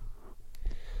cárcel.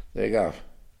 There you go.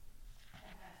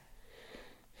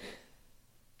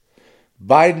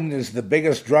 Biden is the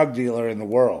biggest drug dealer in the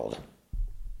world.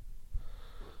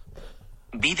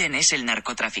 Biden es el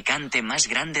narcotraficante más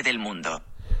grande del mundo.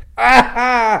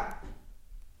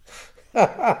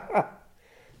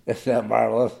 Isn't that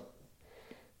marvelous?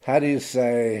 How do you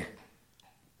say...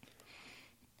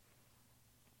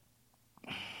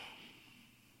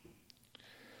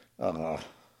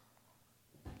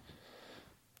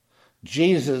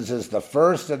 Jesus is the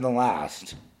first and the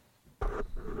last.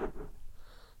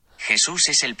 Jesús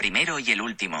es el primero y el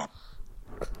último.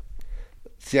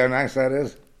 See how nice that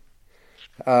is?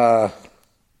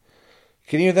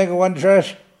 Can you think of one,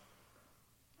 Trish?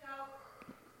 No.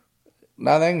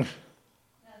 Nothing?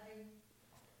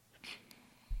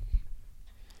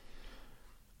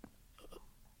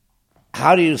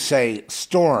 How do you say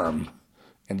storm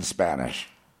in Spanish?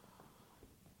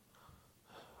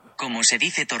 Como se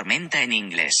dice tormenta en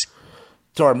inglés.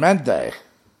 Tormente.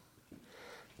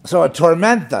 So a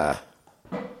tormenta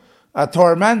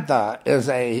is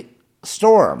a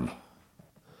storm.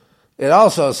 It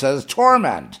also says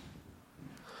torment.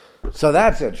 So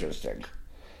that's interesting.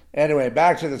 Anyway,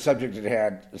 back to the subject at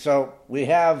hand. So we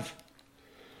have,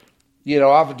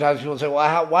 oftentimes people say,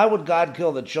 well, why would God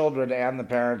kill the children and the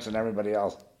parents and everybody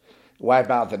else,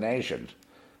 wipe out the nation?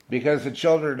 Because the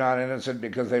children are not innocent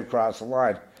because they've crossed the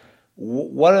line.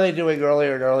 What are they doing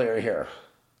earlier and earlier here?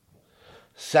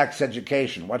 Sex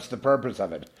education. What's the purpose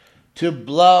of it? To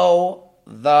blow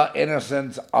the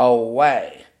innocents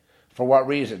away. For what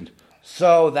reason?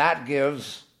 So that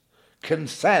gives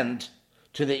consent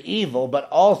to the evil, but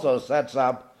also sets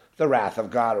up the wrath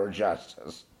of God or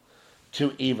justice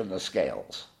to even the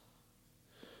scales.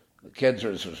 The kids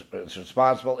are as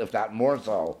responsible, if not more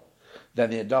so,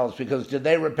 than the adults, because did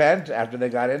they repent after they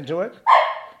got into it?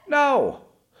 No.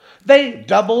 They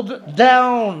doubled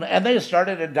down, and they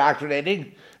started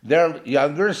indoctrinating their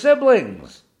younger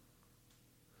siblings.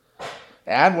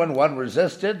 And when one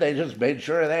resisted, they just made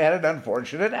sure they had an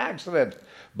unfortunate accident.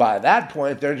 By that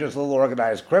point, they're just little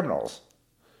organized criminals.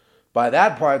 By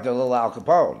that point, they're little Al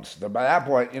Capones. By that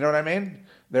point, you know what I mean?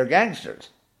 They're gangsters.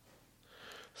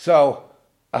 So,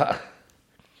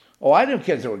 I knew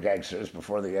kids that were gangsters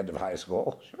before the end of high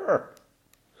school. Sure.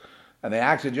 And they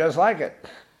acted just like it.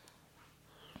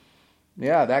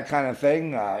 Yeah, that kind of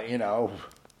thing, they go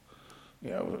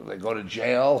to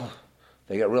jail.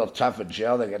 They get real tough in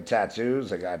jail. They get tattoos.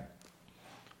 They got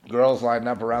girls lined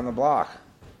up around the block.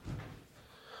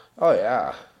 Oh,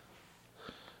 yeah.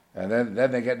 And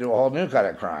then they get into a whole new kind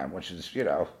of crime, which is,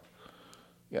 the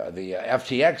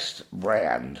FTX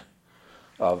brand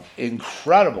of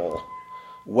incredible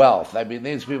wealth. I mean,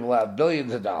 these people have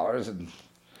billions of dollars and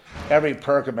every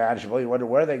perk imaginable. You wonder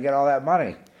where they get all that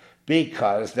money.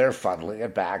 Because they're funneling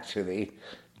it back to the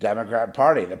Democrat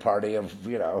Party, the party of,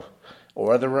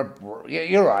 or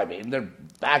they're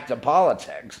back to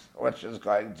politics, which is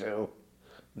going to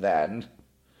then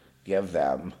give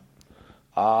them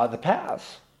the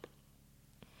pass.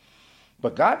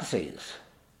 But God sees.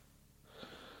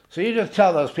 So you just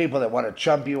tell those people that want to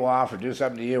chump you off or do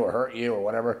something to you or hurt you or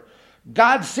whatever,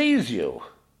 God sees you.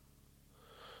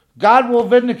 God will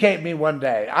vindicate me one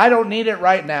day. I don't need it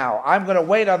right now. I'm going to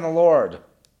wait on the Lord.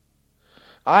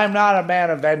 I'm not a man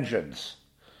of vengeance.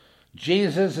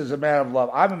 Jesus is a man of love.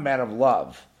 I'm a man of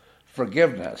love.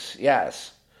 Forgiveness,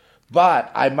 yes.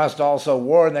 But I must also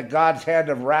warn that God's hand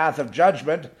of wrath, of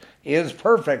judgment, is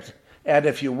perfect. And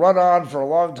if you run on for a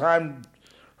long time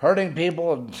hurting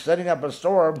people and setting up a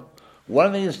storm, one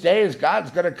of these days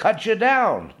God's going to cut you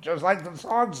down, just like the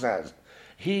song says.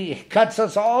 He cuts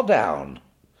us all down.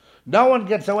 No one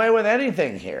gets away with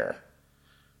anything here.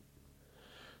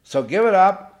 So give it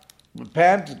up,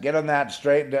 repent, get on that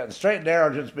straight and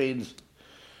narrow just means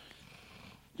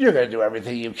you're going to do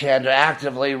everything you can to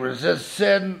actively resist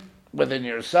sin within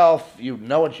yourself. You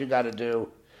know what you got to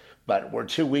do, but we're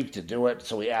too weak to do it,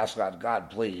 so we ask God,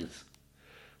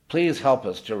 please help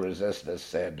us to resist this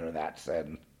sin or that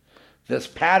sin. This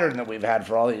pattern that we've had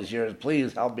for all these years,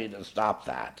 please help me to stop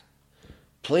that.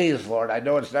 Please, Lord, I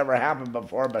know it's never happened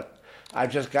before, but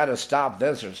I've just got to stop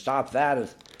this or stop that.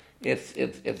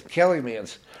 It's killing me.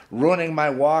 It's ruining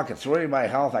my walk. It's ruining my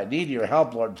health. I need your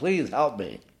help, Lord. Please help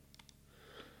me.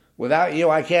 Without you,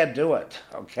 I can't do it.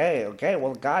 Okay.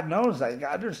 Well, God knows that.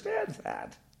 God understands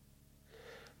that.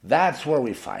 That's where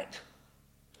we fight.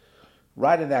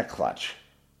 Right in that clutch.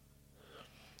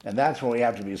 And that's where we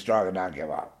have to be strong and not give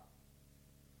up.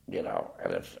 And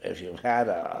if you've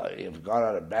gone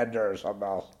on a bender or something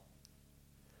else,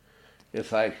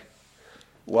 it's like,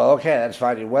 well, okay, that's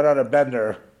fine. You went on a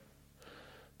bender,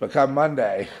 but come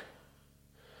Monday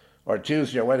or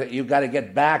Tuesday or Wednesday, you've got to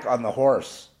get back on the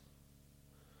horse.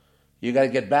 You got to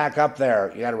get back up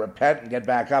there. You got to repent and get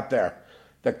back up there.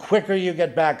 The quicker you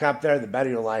get back up there, the better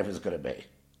your life is going to be.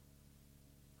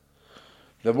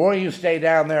 The more you stay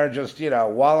down there just,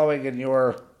 wallowing in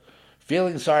your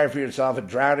feeling sorry for yourself and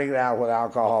drowning it out with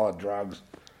alcohol and drugs,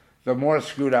 the more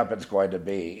screwed up it's going to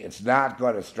be. It's not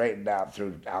going to straighten out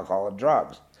through alcohol and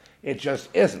drugs. It just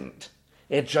isn't.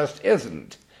 It just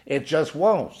isn't. It just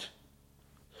won't.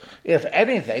 If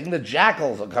anything, the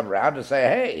jackals will come around to say,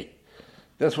 hey,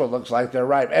 this one looks like they're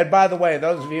right. And by the way,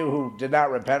 those of you who did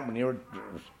not repent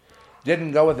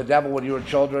didn't go with the devil when you were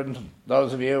children,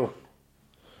 those of you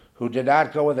who did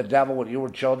not go with the devil when you were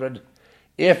children,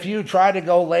 if you try to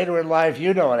go later in life,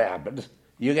 you know what happens.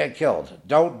 You get killed.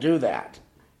 Don't do that.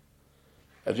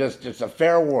 It's a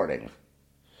fair warning.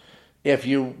 If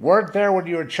you weren't there when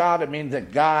you were a child, it means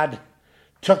that God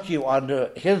took you onto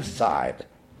his side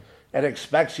and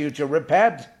expects you to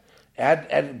repent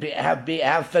and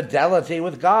have fidelity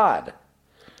with God.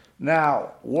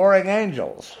 Now, warring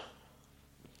angels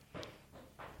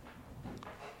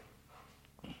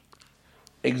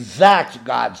exact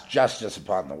God's justice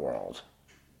upon the world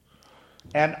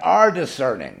and are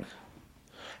discerning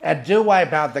and do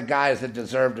wipe out the guys that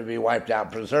deserve to be wiped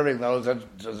out, preserving those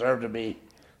that deserve to be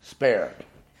spared.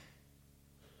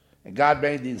 And God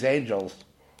made these angels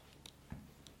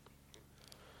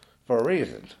for a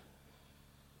reason.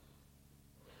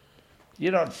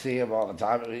 You don't see them all the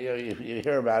time. You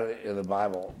hear about it in the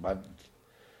Bible, but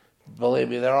believe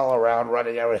me, they're all around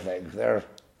running everything. There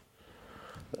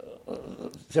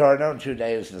are no 2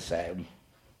 days the same.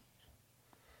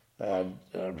 And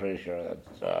I'm pretty sure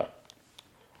that...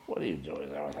 what are you doing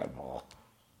there with that ball?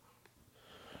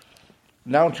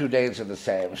 No 2 days are the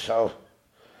same, so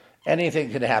anything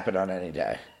can happen on any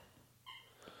day.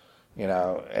 You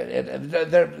know,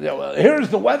 here's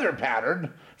the weather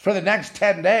pattern for the next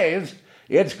 10 days.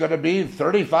 It's going to be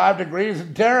 35 degrees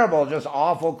and terrible, just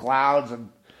awful clouds and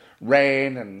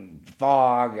rain and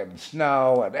fog and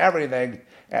snow and everything.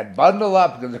 And bundle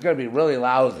up because it's going to be really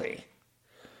lousy.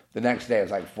 The next day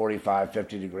it's like 45,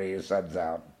 50 degrees, sun's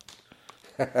out.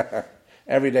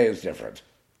 Every day is different.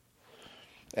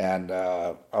 And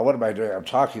what am I doing? I'm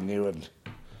talking to you and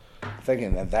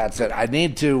thinking that that's it. I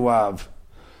need to,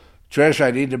 Trish,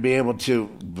 I need to be able to,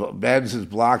 Benz is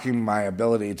blocking my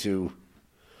ability to,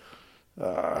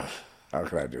 how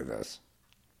can I do this?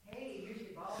 Hey, here's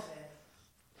your ball, Ben.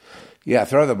 Yeah,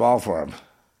 throw the ball for him.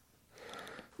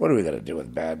 What are we going to do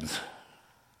with Benz?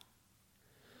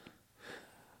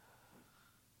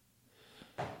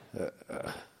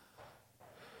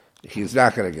 He's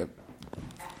not going to get...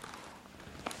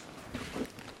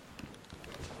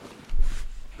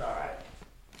 All right.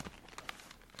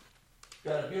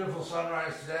 Got a beautiful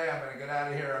sunrise today. I'm going to get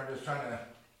out of here. I'm just trying to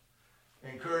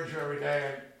encourage you every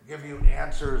day and give you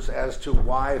answers as to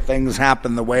why things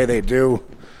happen the way they do,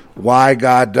 why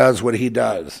God does what he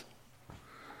does.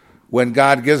 When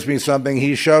God gives me something,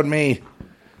 he showed me,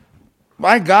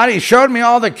 my God, he showed me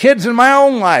all the kids in my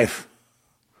own life.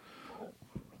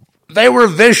 They were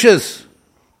vicious.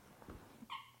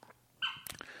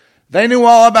 They knew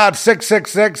all about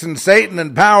 666 and Satan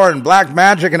and power and black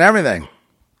magic and everything.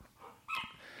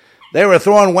 They were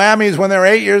throwing whammies when they were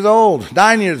 8 years old,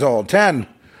 9 years old, 10.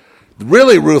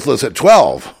 Really ruthless at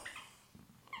 12.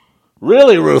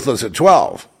 Really ruthless at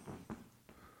 12.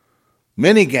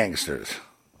 Mini gangsters.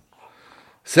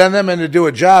 Send them in to do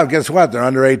a job. Guess what? They're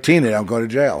under 18. They don't go to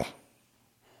jail.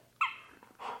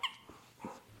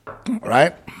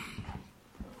 Right?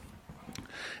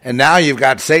 And now you've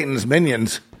got Satan's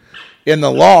minions in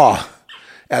the law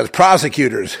as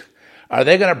prosecutors. Are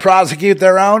they going to prosecute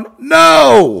their own?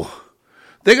 No.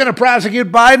 They're going to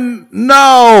prosecute Biden?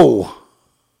 No.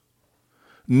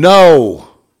 No.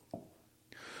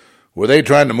 Were they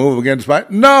trying to move against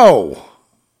Biden? No.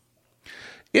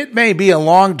 It may be a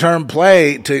long-term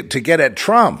play to get at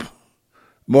Trump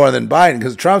more than Biden,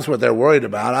 because Trump's what they're worried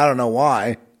about. I don't know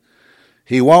why.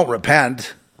 He won't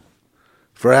repent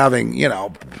for having,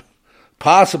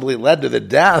 possibly led to the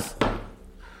death.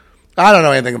 I don't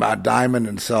know anything about Diamond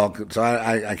and Silk, so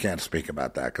I can't speak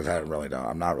about that because I really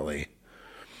don't.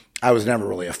 I was never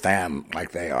really a fan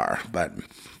like they are. But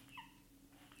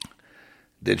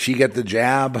did she get the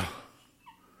jab?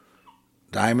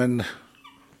 Diamond?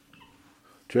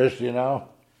 Trish, do you know?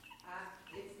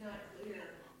 It's not clear.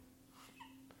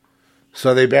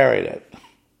 So they buried it.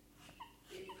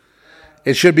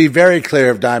 It should be very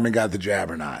clear if Diamond got the jab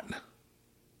or not.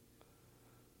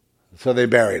 So they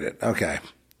buried it. Okay.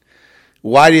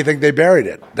 Why do you think they buried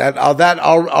it? That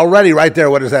already right there,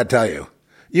 what does that tell you?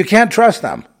 You can't trust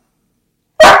them.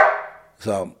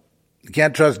 So you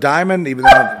can't trust Diamond, even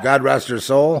though God rest her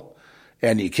soul,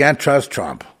 and you can't trust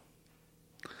Trump.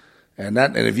 And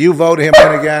if you vote him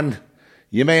in again,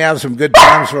 you may have some good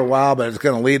times for a while, but it's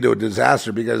going to lead to a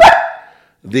disaster because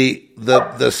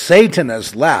the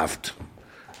Satanists left,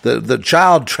 the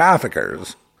child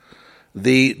traffickers,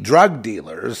 the drug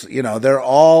dealers, they're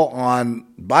all on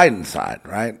Biden's side,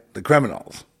 right? The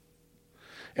criminals.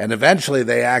 And eventually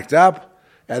they act up,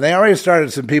 and they already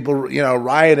started some people,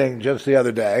 rioting just the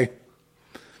other day.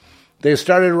 They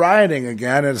started rioting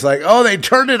again, and it's like, oh, they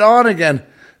turned it on again.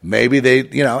 Maybe they,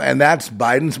 and that's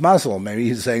Biden's muscle. Maybe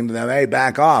he's saying to them, hey,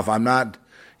 back off. You're not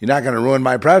going to ruin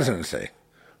my presidency,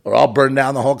 or I'll burn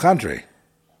down the whole country.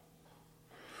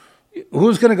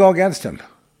 Who's going to go against him?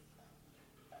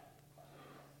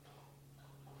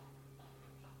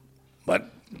 But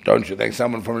don't you think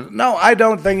someone from... No, I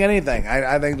don't think anything.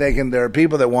 I think there are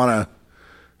people that want to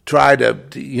try to,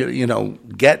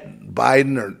 get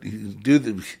Biden or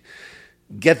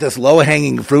get this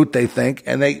low-hanging fruit, they think,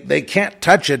 and they can't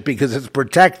touch it because it's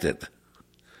protected.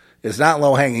 It's not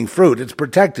low-hanging fruit. It's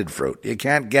protected fruit. You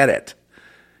can't get it.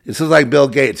 This is like Bill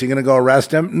Gates. You're going to go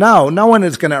arrest him? No one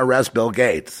is going to arrest Bill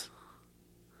Gates.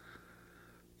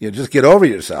 You just get over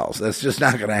yourselves. That's just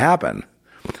not going to happen.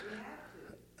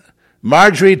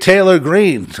 Marjorie Taylor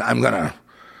Greene,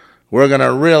 we're going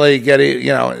to really get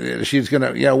it, she's going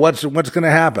to, what's going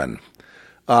to happen?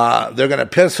 They're going to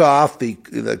piss off the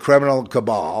criminal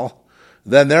cabal.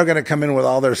 Then they're going to come in with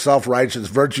all their self-righteous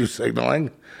virtue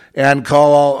signaling and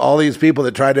call all these people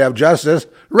that try to have justice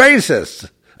racists.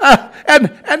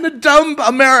 And the dumb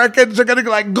Americans are going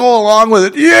to go along with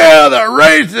it. Yeah, they're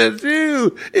racist.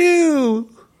 Ew.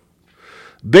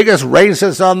 Biggest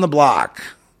racist on the block.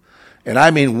 And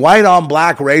I mean white on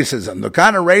black racism. The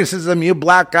kind of racism you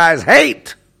black guys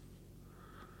hate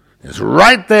is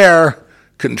right there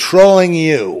controlling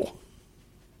you.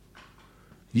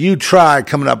 You try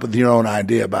coming up with your own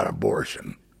idea about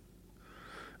abortion.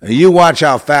 And you watch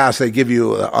how fast they give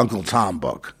you the Uncle Tom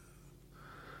book.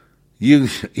 You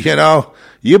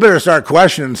better start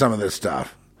questioning some of this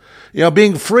stuff.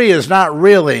 Being free is not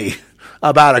really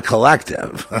about a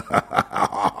collective.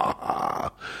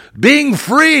 Being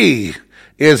free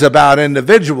is about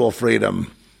individual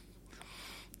freedom,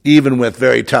 even with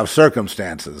very tough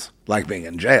circumstances, like being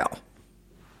in jail.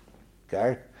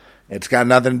 Okay? It's got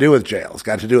nothing to do with jail. It's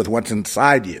got to do with what's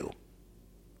inside you.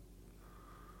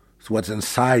 It's what's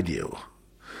inside you.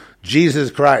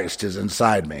 Jesus Christ is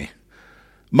inside me.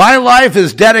 My life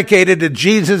is dedicated to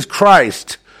Jesus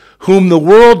Christ, whom the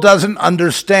world doesn't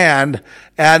understand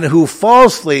and who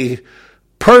falsely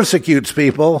persecutes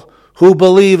people who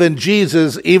believe in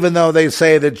Jesus, even though they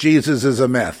say that Jesus is a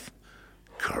myth.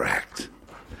 Correct.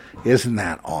 Isn't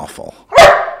that awful?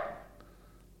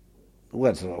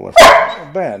 What's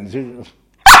Ben?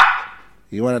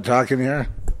 You want to talk in here?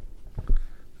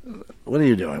 What are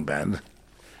you doing, Ben?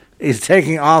 He's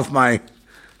taking off my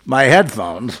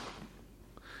headphones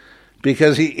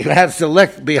because he has to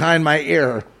lick behind my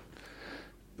ear.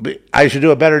 I should do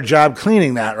a better job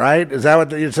cleaning that, right? Is that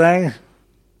what you're saying?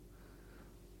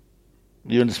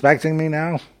 You inspecting me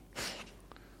now?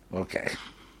 Okay.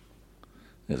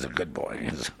 He's a good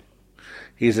boy.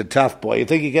 He's a tough boy. You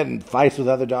think you get in fights with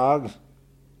other dogs?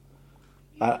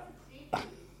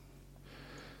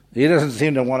 He doesn't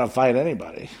seem to want to fight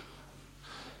anybody.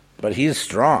 But he's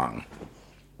strong.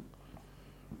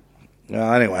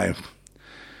 Well, anyway,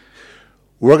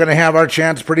 we're going to have our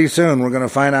chance pretty soon. We're going to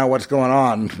find out what's going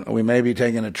on. We may be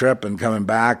taking a trip and coming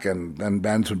back, and then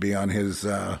Ben's would be on his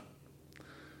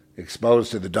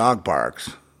exposed to the dog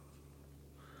parks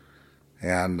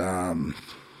and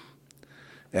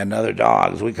other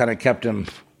dogs. We kind of kept him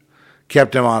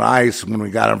on ice when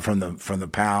we got him from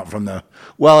the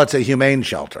it's a humane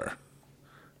shelter.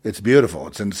 It's beautiful.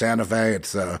 It's in Santa Fe.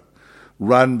 It's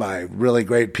run by really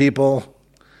great people,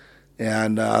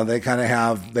 and they kind of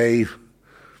have the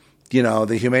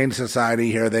Humane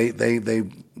Society here. They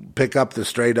pick up the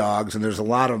stray dogs, and there's a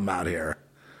lot of them out here.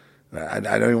 I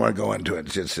don't even want to go into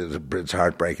it. It's a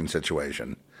heartbreaking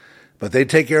situation. But they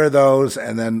take care of those,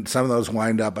 and then some of those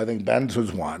wind up. I think Ben's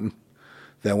was one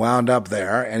that wound up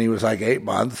there, and he was like 8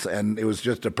 months, and it was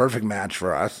just a perfect match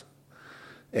for us.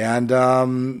 And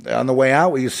on the way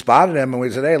out, we spotted him, and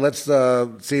we said, hey, let's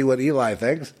see what Eli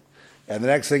thinks. And the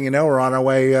next thing you know, we're on our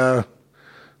way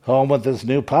home with this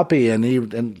new puppy, and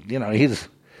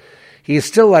he's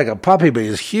still like a puppy, but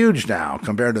he's huge now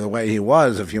compared to the way he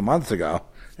was a few months ago.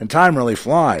 And time really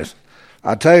flies.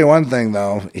 I'll tell you one thing,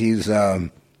 though. He's I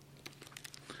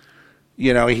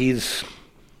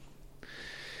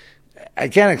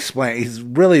can't explain. He's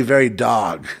really very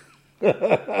dog.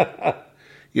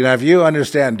 If you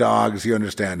understand dogs, you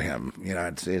understand him.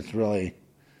 It's really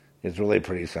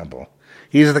pretty simple.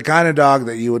 He's the kind of dog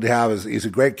that you would have he's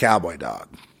a great cowboy dog.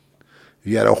 If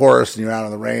you had a horse and you're out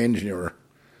on the range and you were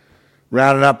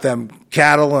rounding up them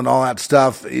cattle and all that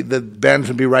stuff, the Ben's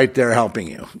would be right there helping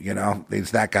you.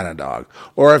 He's that kind of dog.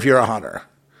 Or if you're a hunter,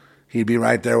 he'd be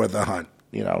right there with the hunt.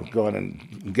 Going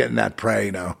and getting that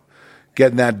prey.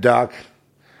 Getting that duck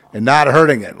and not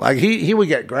hurting it. Like he would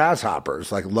get grasshoppers,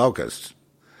 like locusts,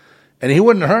 and he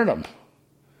wouldn't hurt them.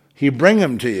 He'd bring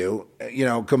them to you,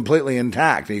 completely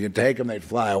intact. You could take them, they'd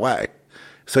fly away.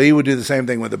 So he would do the same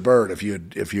thing with a bird if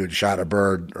you had shot a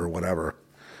bird or whatever.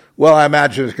 Well, I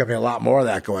imagine there's going to be a lot more of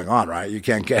that going on, right? You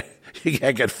can't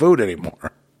get food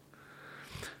anymore.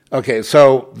 Okay,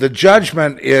 so the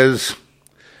judgment is,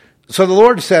 so the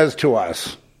Lord says to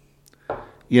us,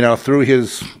 through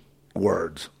his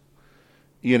words,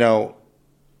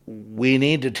 we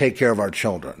need to take care of our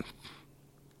children.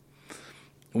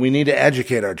 We need to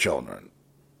educate our children,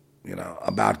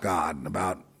 about God and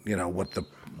about, what the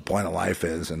point of life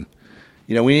is. And,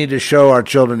 we need to show our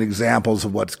children examples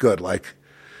of what's good, like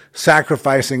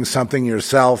sacrificing something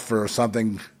yourself for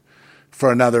something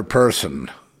for another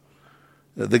person.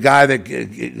 The guy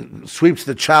that sweeps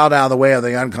the child out of the way of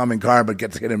the oncoming car but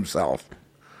gets hit himself,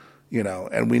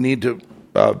 and we need to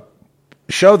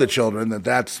show the children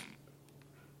that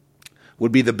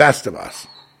would be the best of us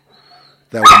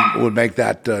that would make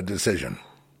that decision.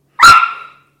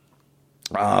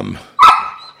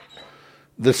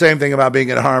 The same thing about being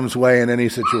in harm's way in any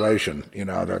situation,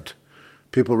 that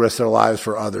people risk their lives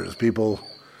for others. People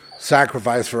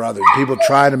sacrifice for others. People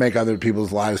try to make other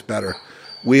people's lives better.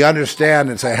 We understand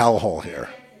it's a hellhole here.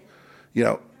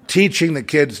 Teaching the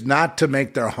kids not to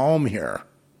make their home here.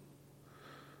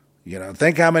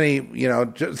 Think how many,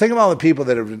 think of all the people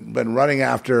that have been running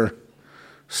after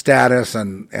status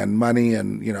and money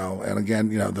and, and again,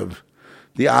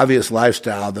 the obvious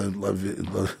lifestyle,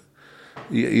 the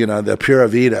pura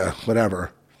vida,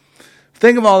 whatever.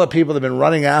 Think of all the people that have been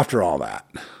running after all that.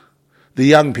 The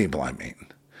young people, I mean,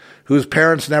 whose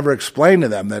parents never explained to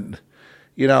them that,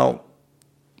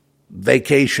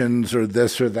 vacations or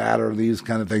this or that or these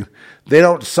kind of things, they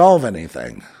don't solve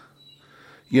anything.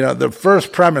 The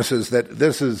first premise is that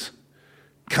this is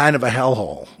kind of a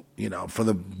hellhole, for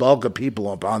the bulk of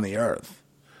people upon the earth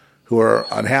who are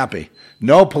unhappy.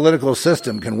 No political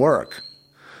system can work.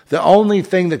 The only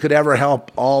thing that could ever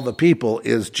help all the people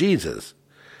is Jesus.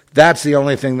 That's the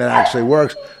only thing that actually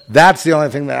works. That's the only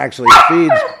thing that actually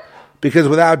feeds. Because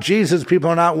without Jesus, people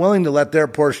are not willing to let their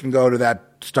portion go to that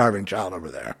starving child over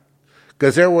there.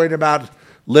 Because they're worried about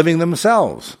living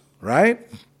themselves, right?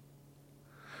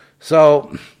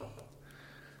 So,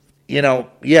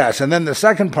 yes. And then the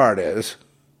second part is,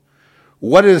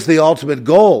 what is the ultimate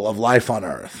goal of life on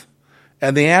earth?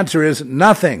 And the answer is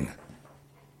nothing.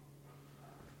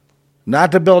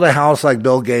 Not to build a house like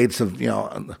Bill Gates of,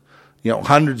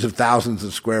 hundreds of thousands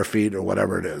of square feet or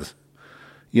whatever it is.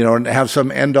 And have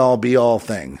some end-all, be-all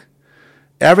thing.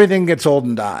 Everything gets old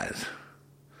and dies.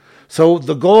 So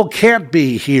the goal can't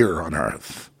be here on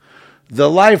earth. The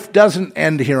life doesn't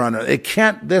end here on earth.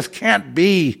 This can't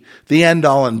be the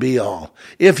end-all and be-all.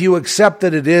 If you accept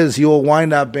that it is, you will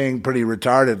wind up being pretty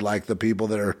retarded like the people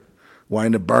that are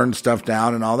wanting to burn stuff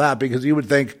down and all that, because you would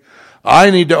think, I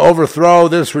need to overthrow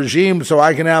this regime so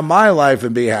I can have my life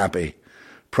and be happy.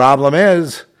 Problem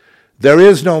is, there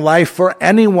is no life for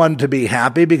anyone to be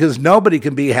happy, because nobody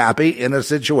can be happy in a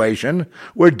situation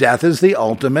where death is the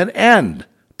ultimate end.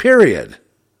 Period.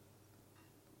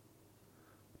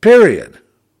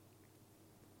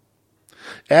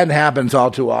 And happens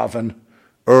all too often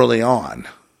early on.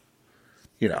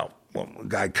 A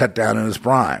guy cut down in his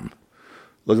prime.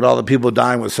 Look at all the people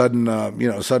dying with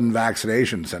sudden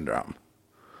vaccination syndrome.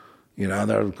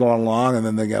 They're going along, and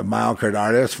then they get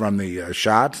myocarditis from the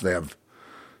shots. They have,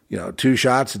 2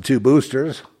 shots and 2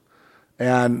 boosters.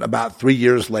 And about 3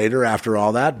 years later, after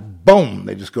all that, boom,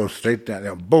 they just go straight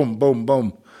down, boom, boom,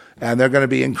 boom. And they're going to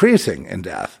be increasing in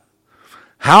death.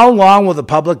 How long will the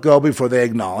public go before they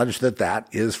acknowledge that that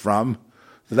is from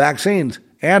the vaccines?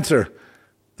 Answer,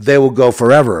 they will go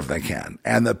forever if they can.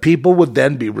 And the people would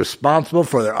then be responsible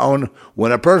for their own.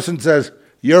 When a person says,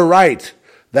 you're right,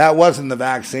 that wasn't the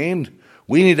vaccine,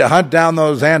 we need to hunt down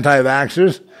those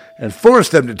anti-vaxxers and force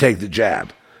them to take the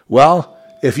jab. Well,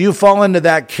 if you fall into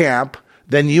that camp,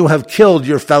 then you have killed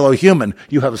your fellow human.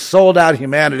 You have sold out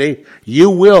humanity. You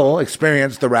will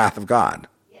experience the wrath of God.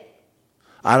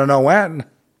 I don't know when.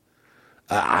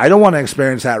 I don't want to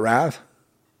experience that wrath.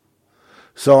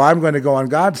 So I'm going to go on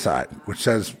God's side, which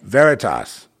says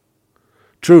veritas,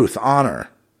 truth, honor,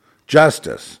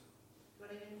 justice.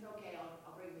 But if it's okay,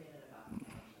 I'll bring you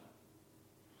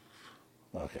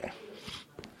in about. Okay.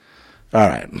 All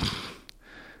right.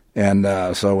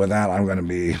 And so with that, I'm going to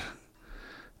be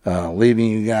leaving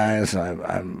you guys.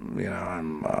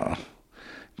 I'm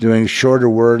doing shorter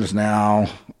words now,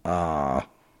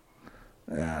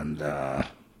 and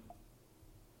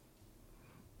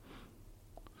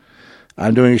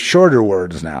I'm doing shorter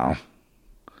words now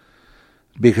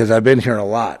because I've been here a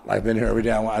lot. I've been here every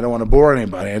day. I don't want to bore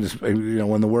anybody. I just,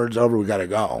 when the word's over, we got to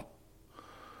go.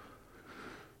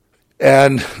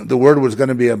 And the word was going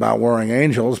to be about warring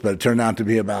angels, but it turned out to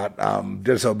be about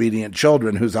disobedient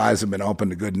children whose eyes have been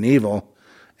opened to good and evil,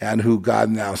 and who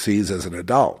God now sees as an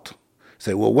adult.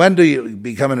 Say, well, when do you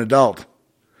become an adult?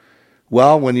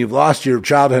 Well, when you've lost your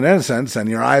childhood innocence and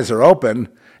your eyes are open,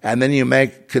 and then you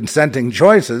make consenting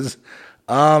choices.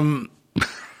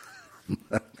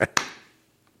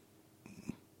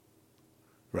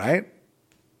 Right?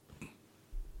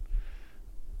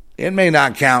 It may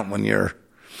not count when you're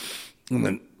in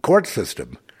the court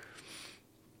system,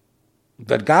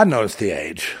 but God knows the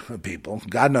age of people.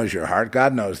 God knows your heart.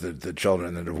 God knows the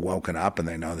children that have woken up and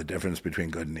they know the difference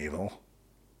between good and evil.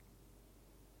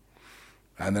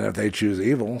 And then if they choose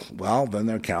evil, well, then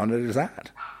they're counted as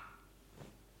that.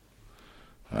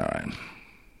 All right.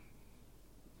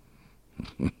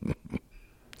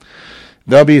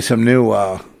 There'll be some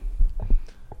new...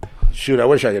 shoot, I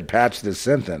wish I could patch this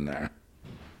synth in there.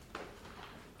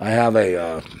 I have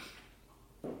a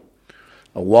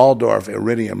Waldorf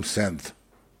Iridium synth.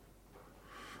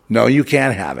 No, you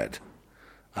can't have it.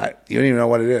 You don't even know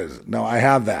what it is. No, I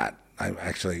have that. I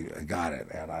actually got it,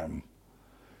 and I'm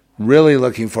really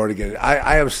looking forward to getting it.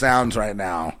 I have sounds right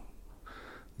now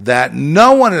that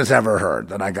no one has ever heard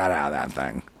that I got out of that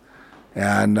thing.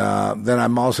 And then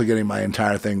I'm also getting my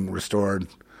entire thing restored.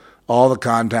 All the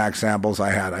contact samples I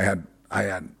had,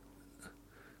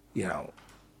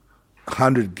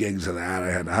 100 gigs of that.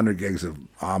 I had 100 gigs of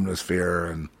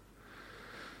Omnisphere and,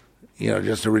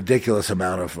 just a ridiculous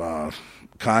amount of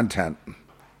content.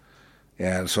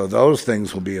 And so those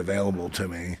things will be available to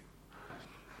me.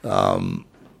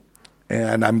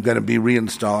 And I'm going to be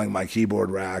reinstalling my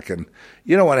keyboard rack. And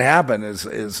what happened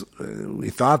is we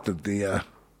thought that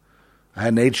I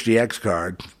had an HDX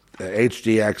card. The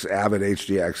HDX, Avid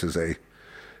HDX, is a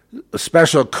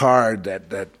special card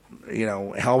that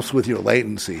helps with your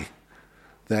latency.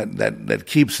 That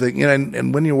keeps the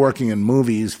and when you're working in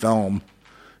movies, film,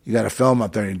 you got to film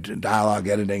up there and dialogue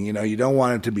editing. You don't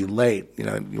want it to be late. You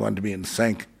want it to be in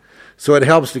sync. So it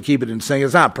helps to keep it in sync.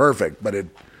 It's not perfect, but it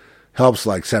helps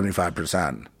like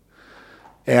 75%.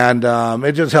 And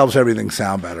it just helps everything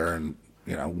sound better and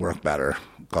work better.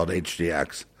 Called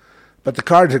HDX. But the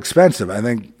card's expensive. I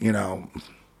think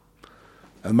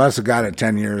I must have got it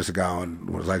 10 years ago and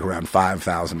it was like around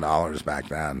 $5,000 back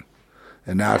then.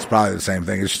 And now it's probably the same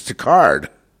thing. It's just a card.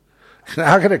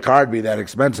 How can a card be that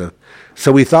expensive?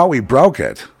 So we thought we broke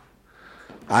it.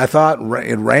 I thought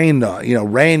it rained.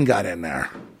 Rain got in there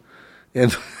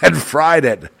and fried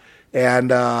it.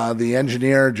 And the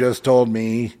engineer just told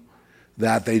me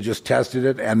that they just tested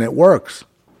it and it works.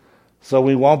 So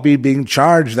we won't be being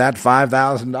charged that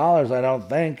 $5,000, I don't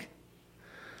think.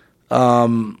 I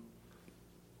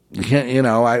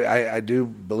do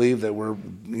believe that we're,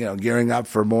 gearing up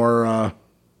for more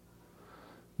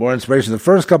inspiration. The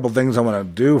first couple things I want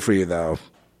to do for you, though,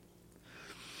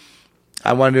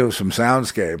 I want to do some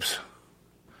soundscapes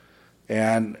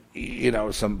and,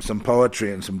 some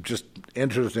poetry and some just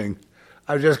interesting.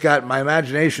 I've just got, my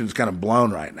imagination's kind of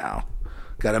blown right now.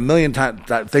 Got a million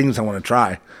things I want to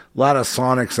try. A lot of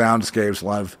sonic soundscapes, a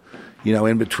lot of,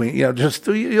 in between, just,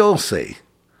 you'll see.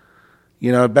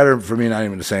 Better for me not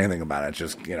even to say anything about it.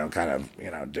 Just, kind of,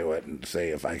 do it and see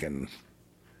if I can.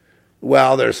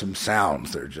 Well, there's some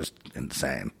sounds that are just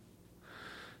insane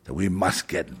that we must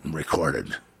get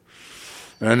recorded.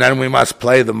 And then we must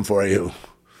play them for you.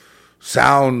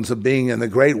 Sounds of being in the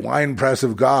great wine press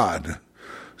of God.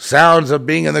 Sounds of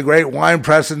being in the great wine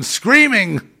press and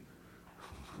screaming.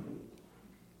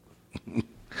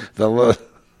 I'll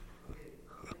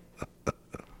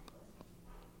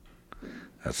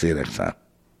see you next time.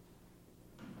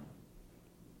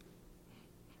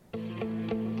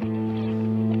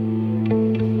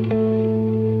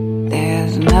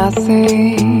 There's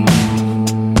nothing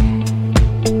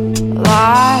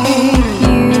like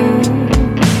you,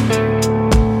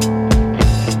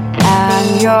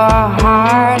 and your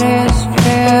heart is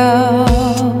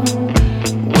filled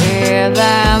with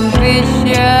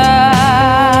ambition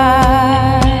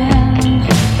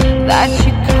that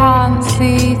you can't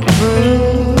see through.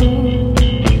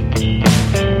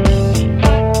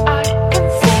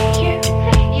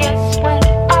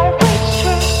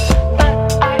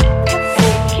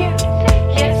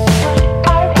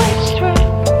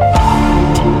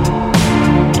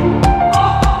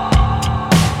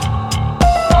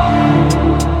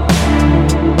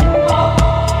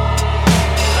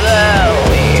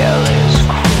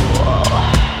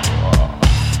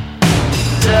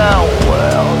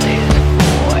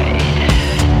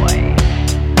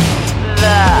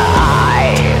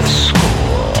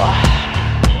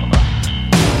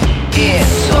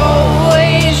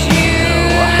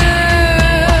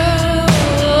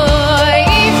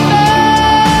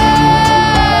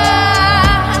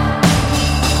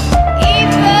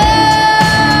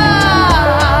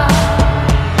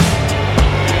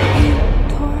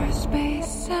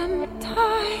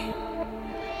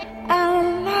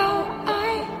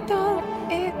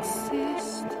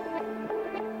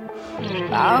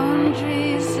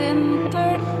 Boundaries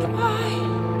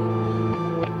intertwine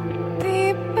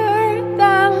deeper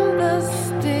than the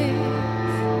still.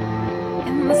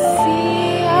 the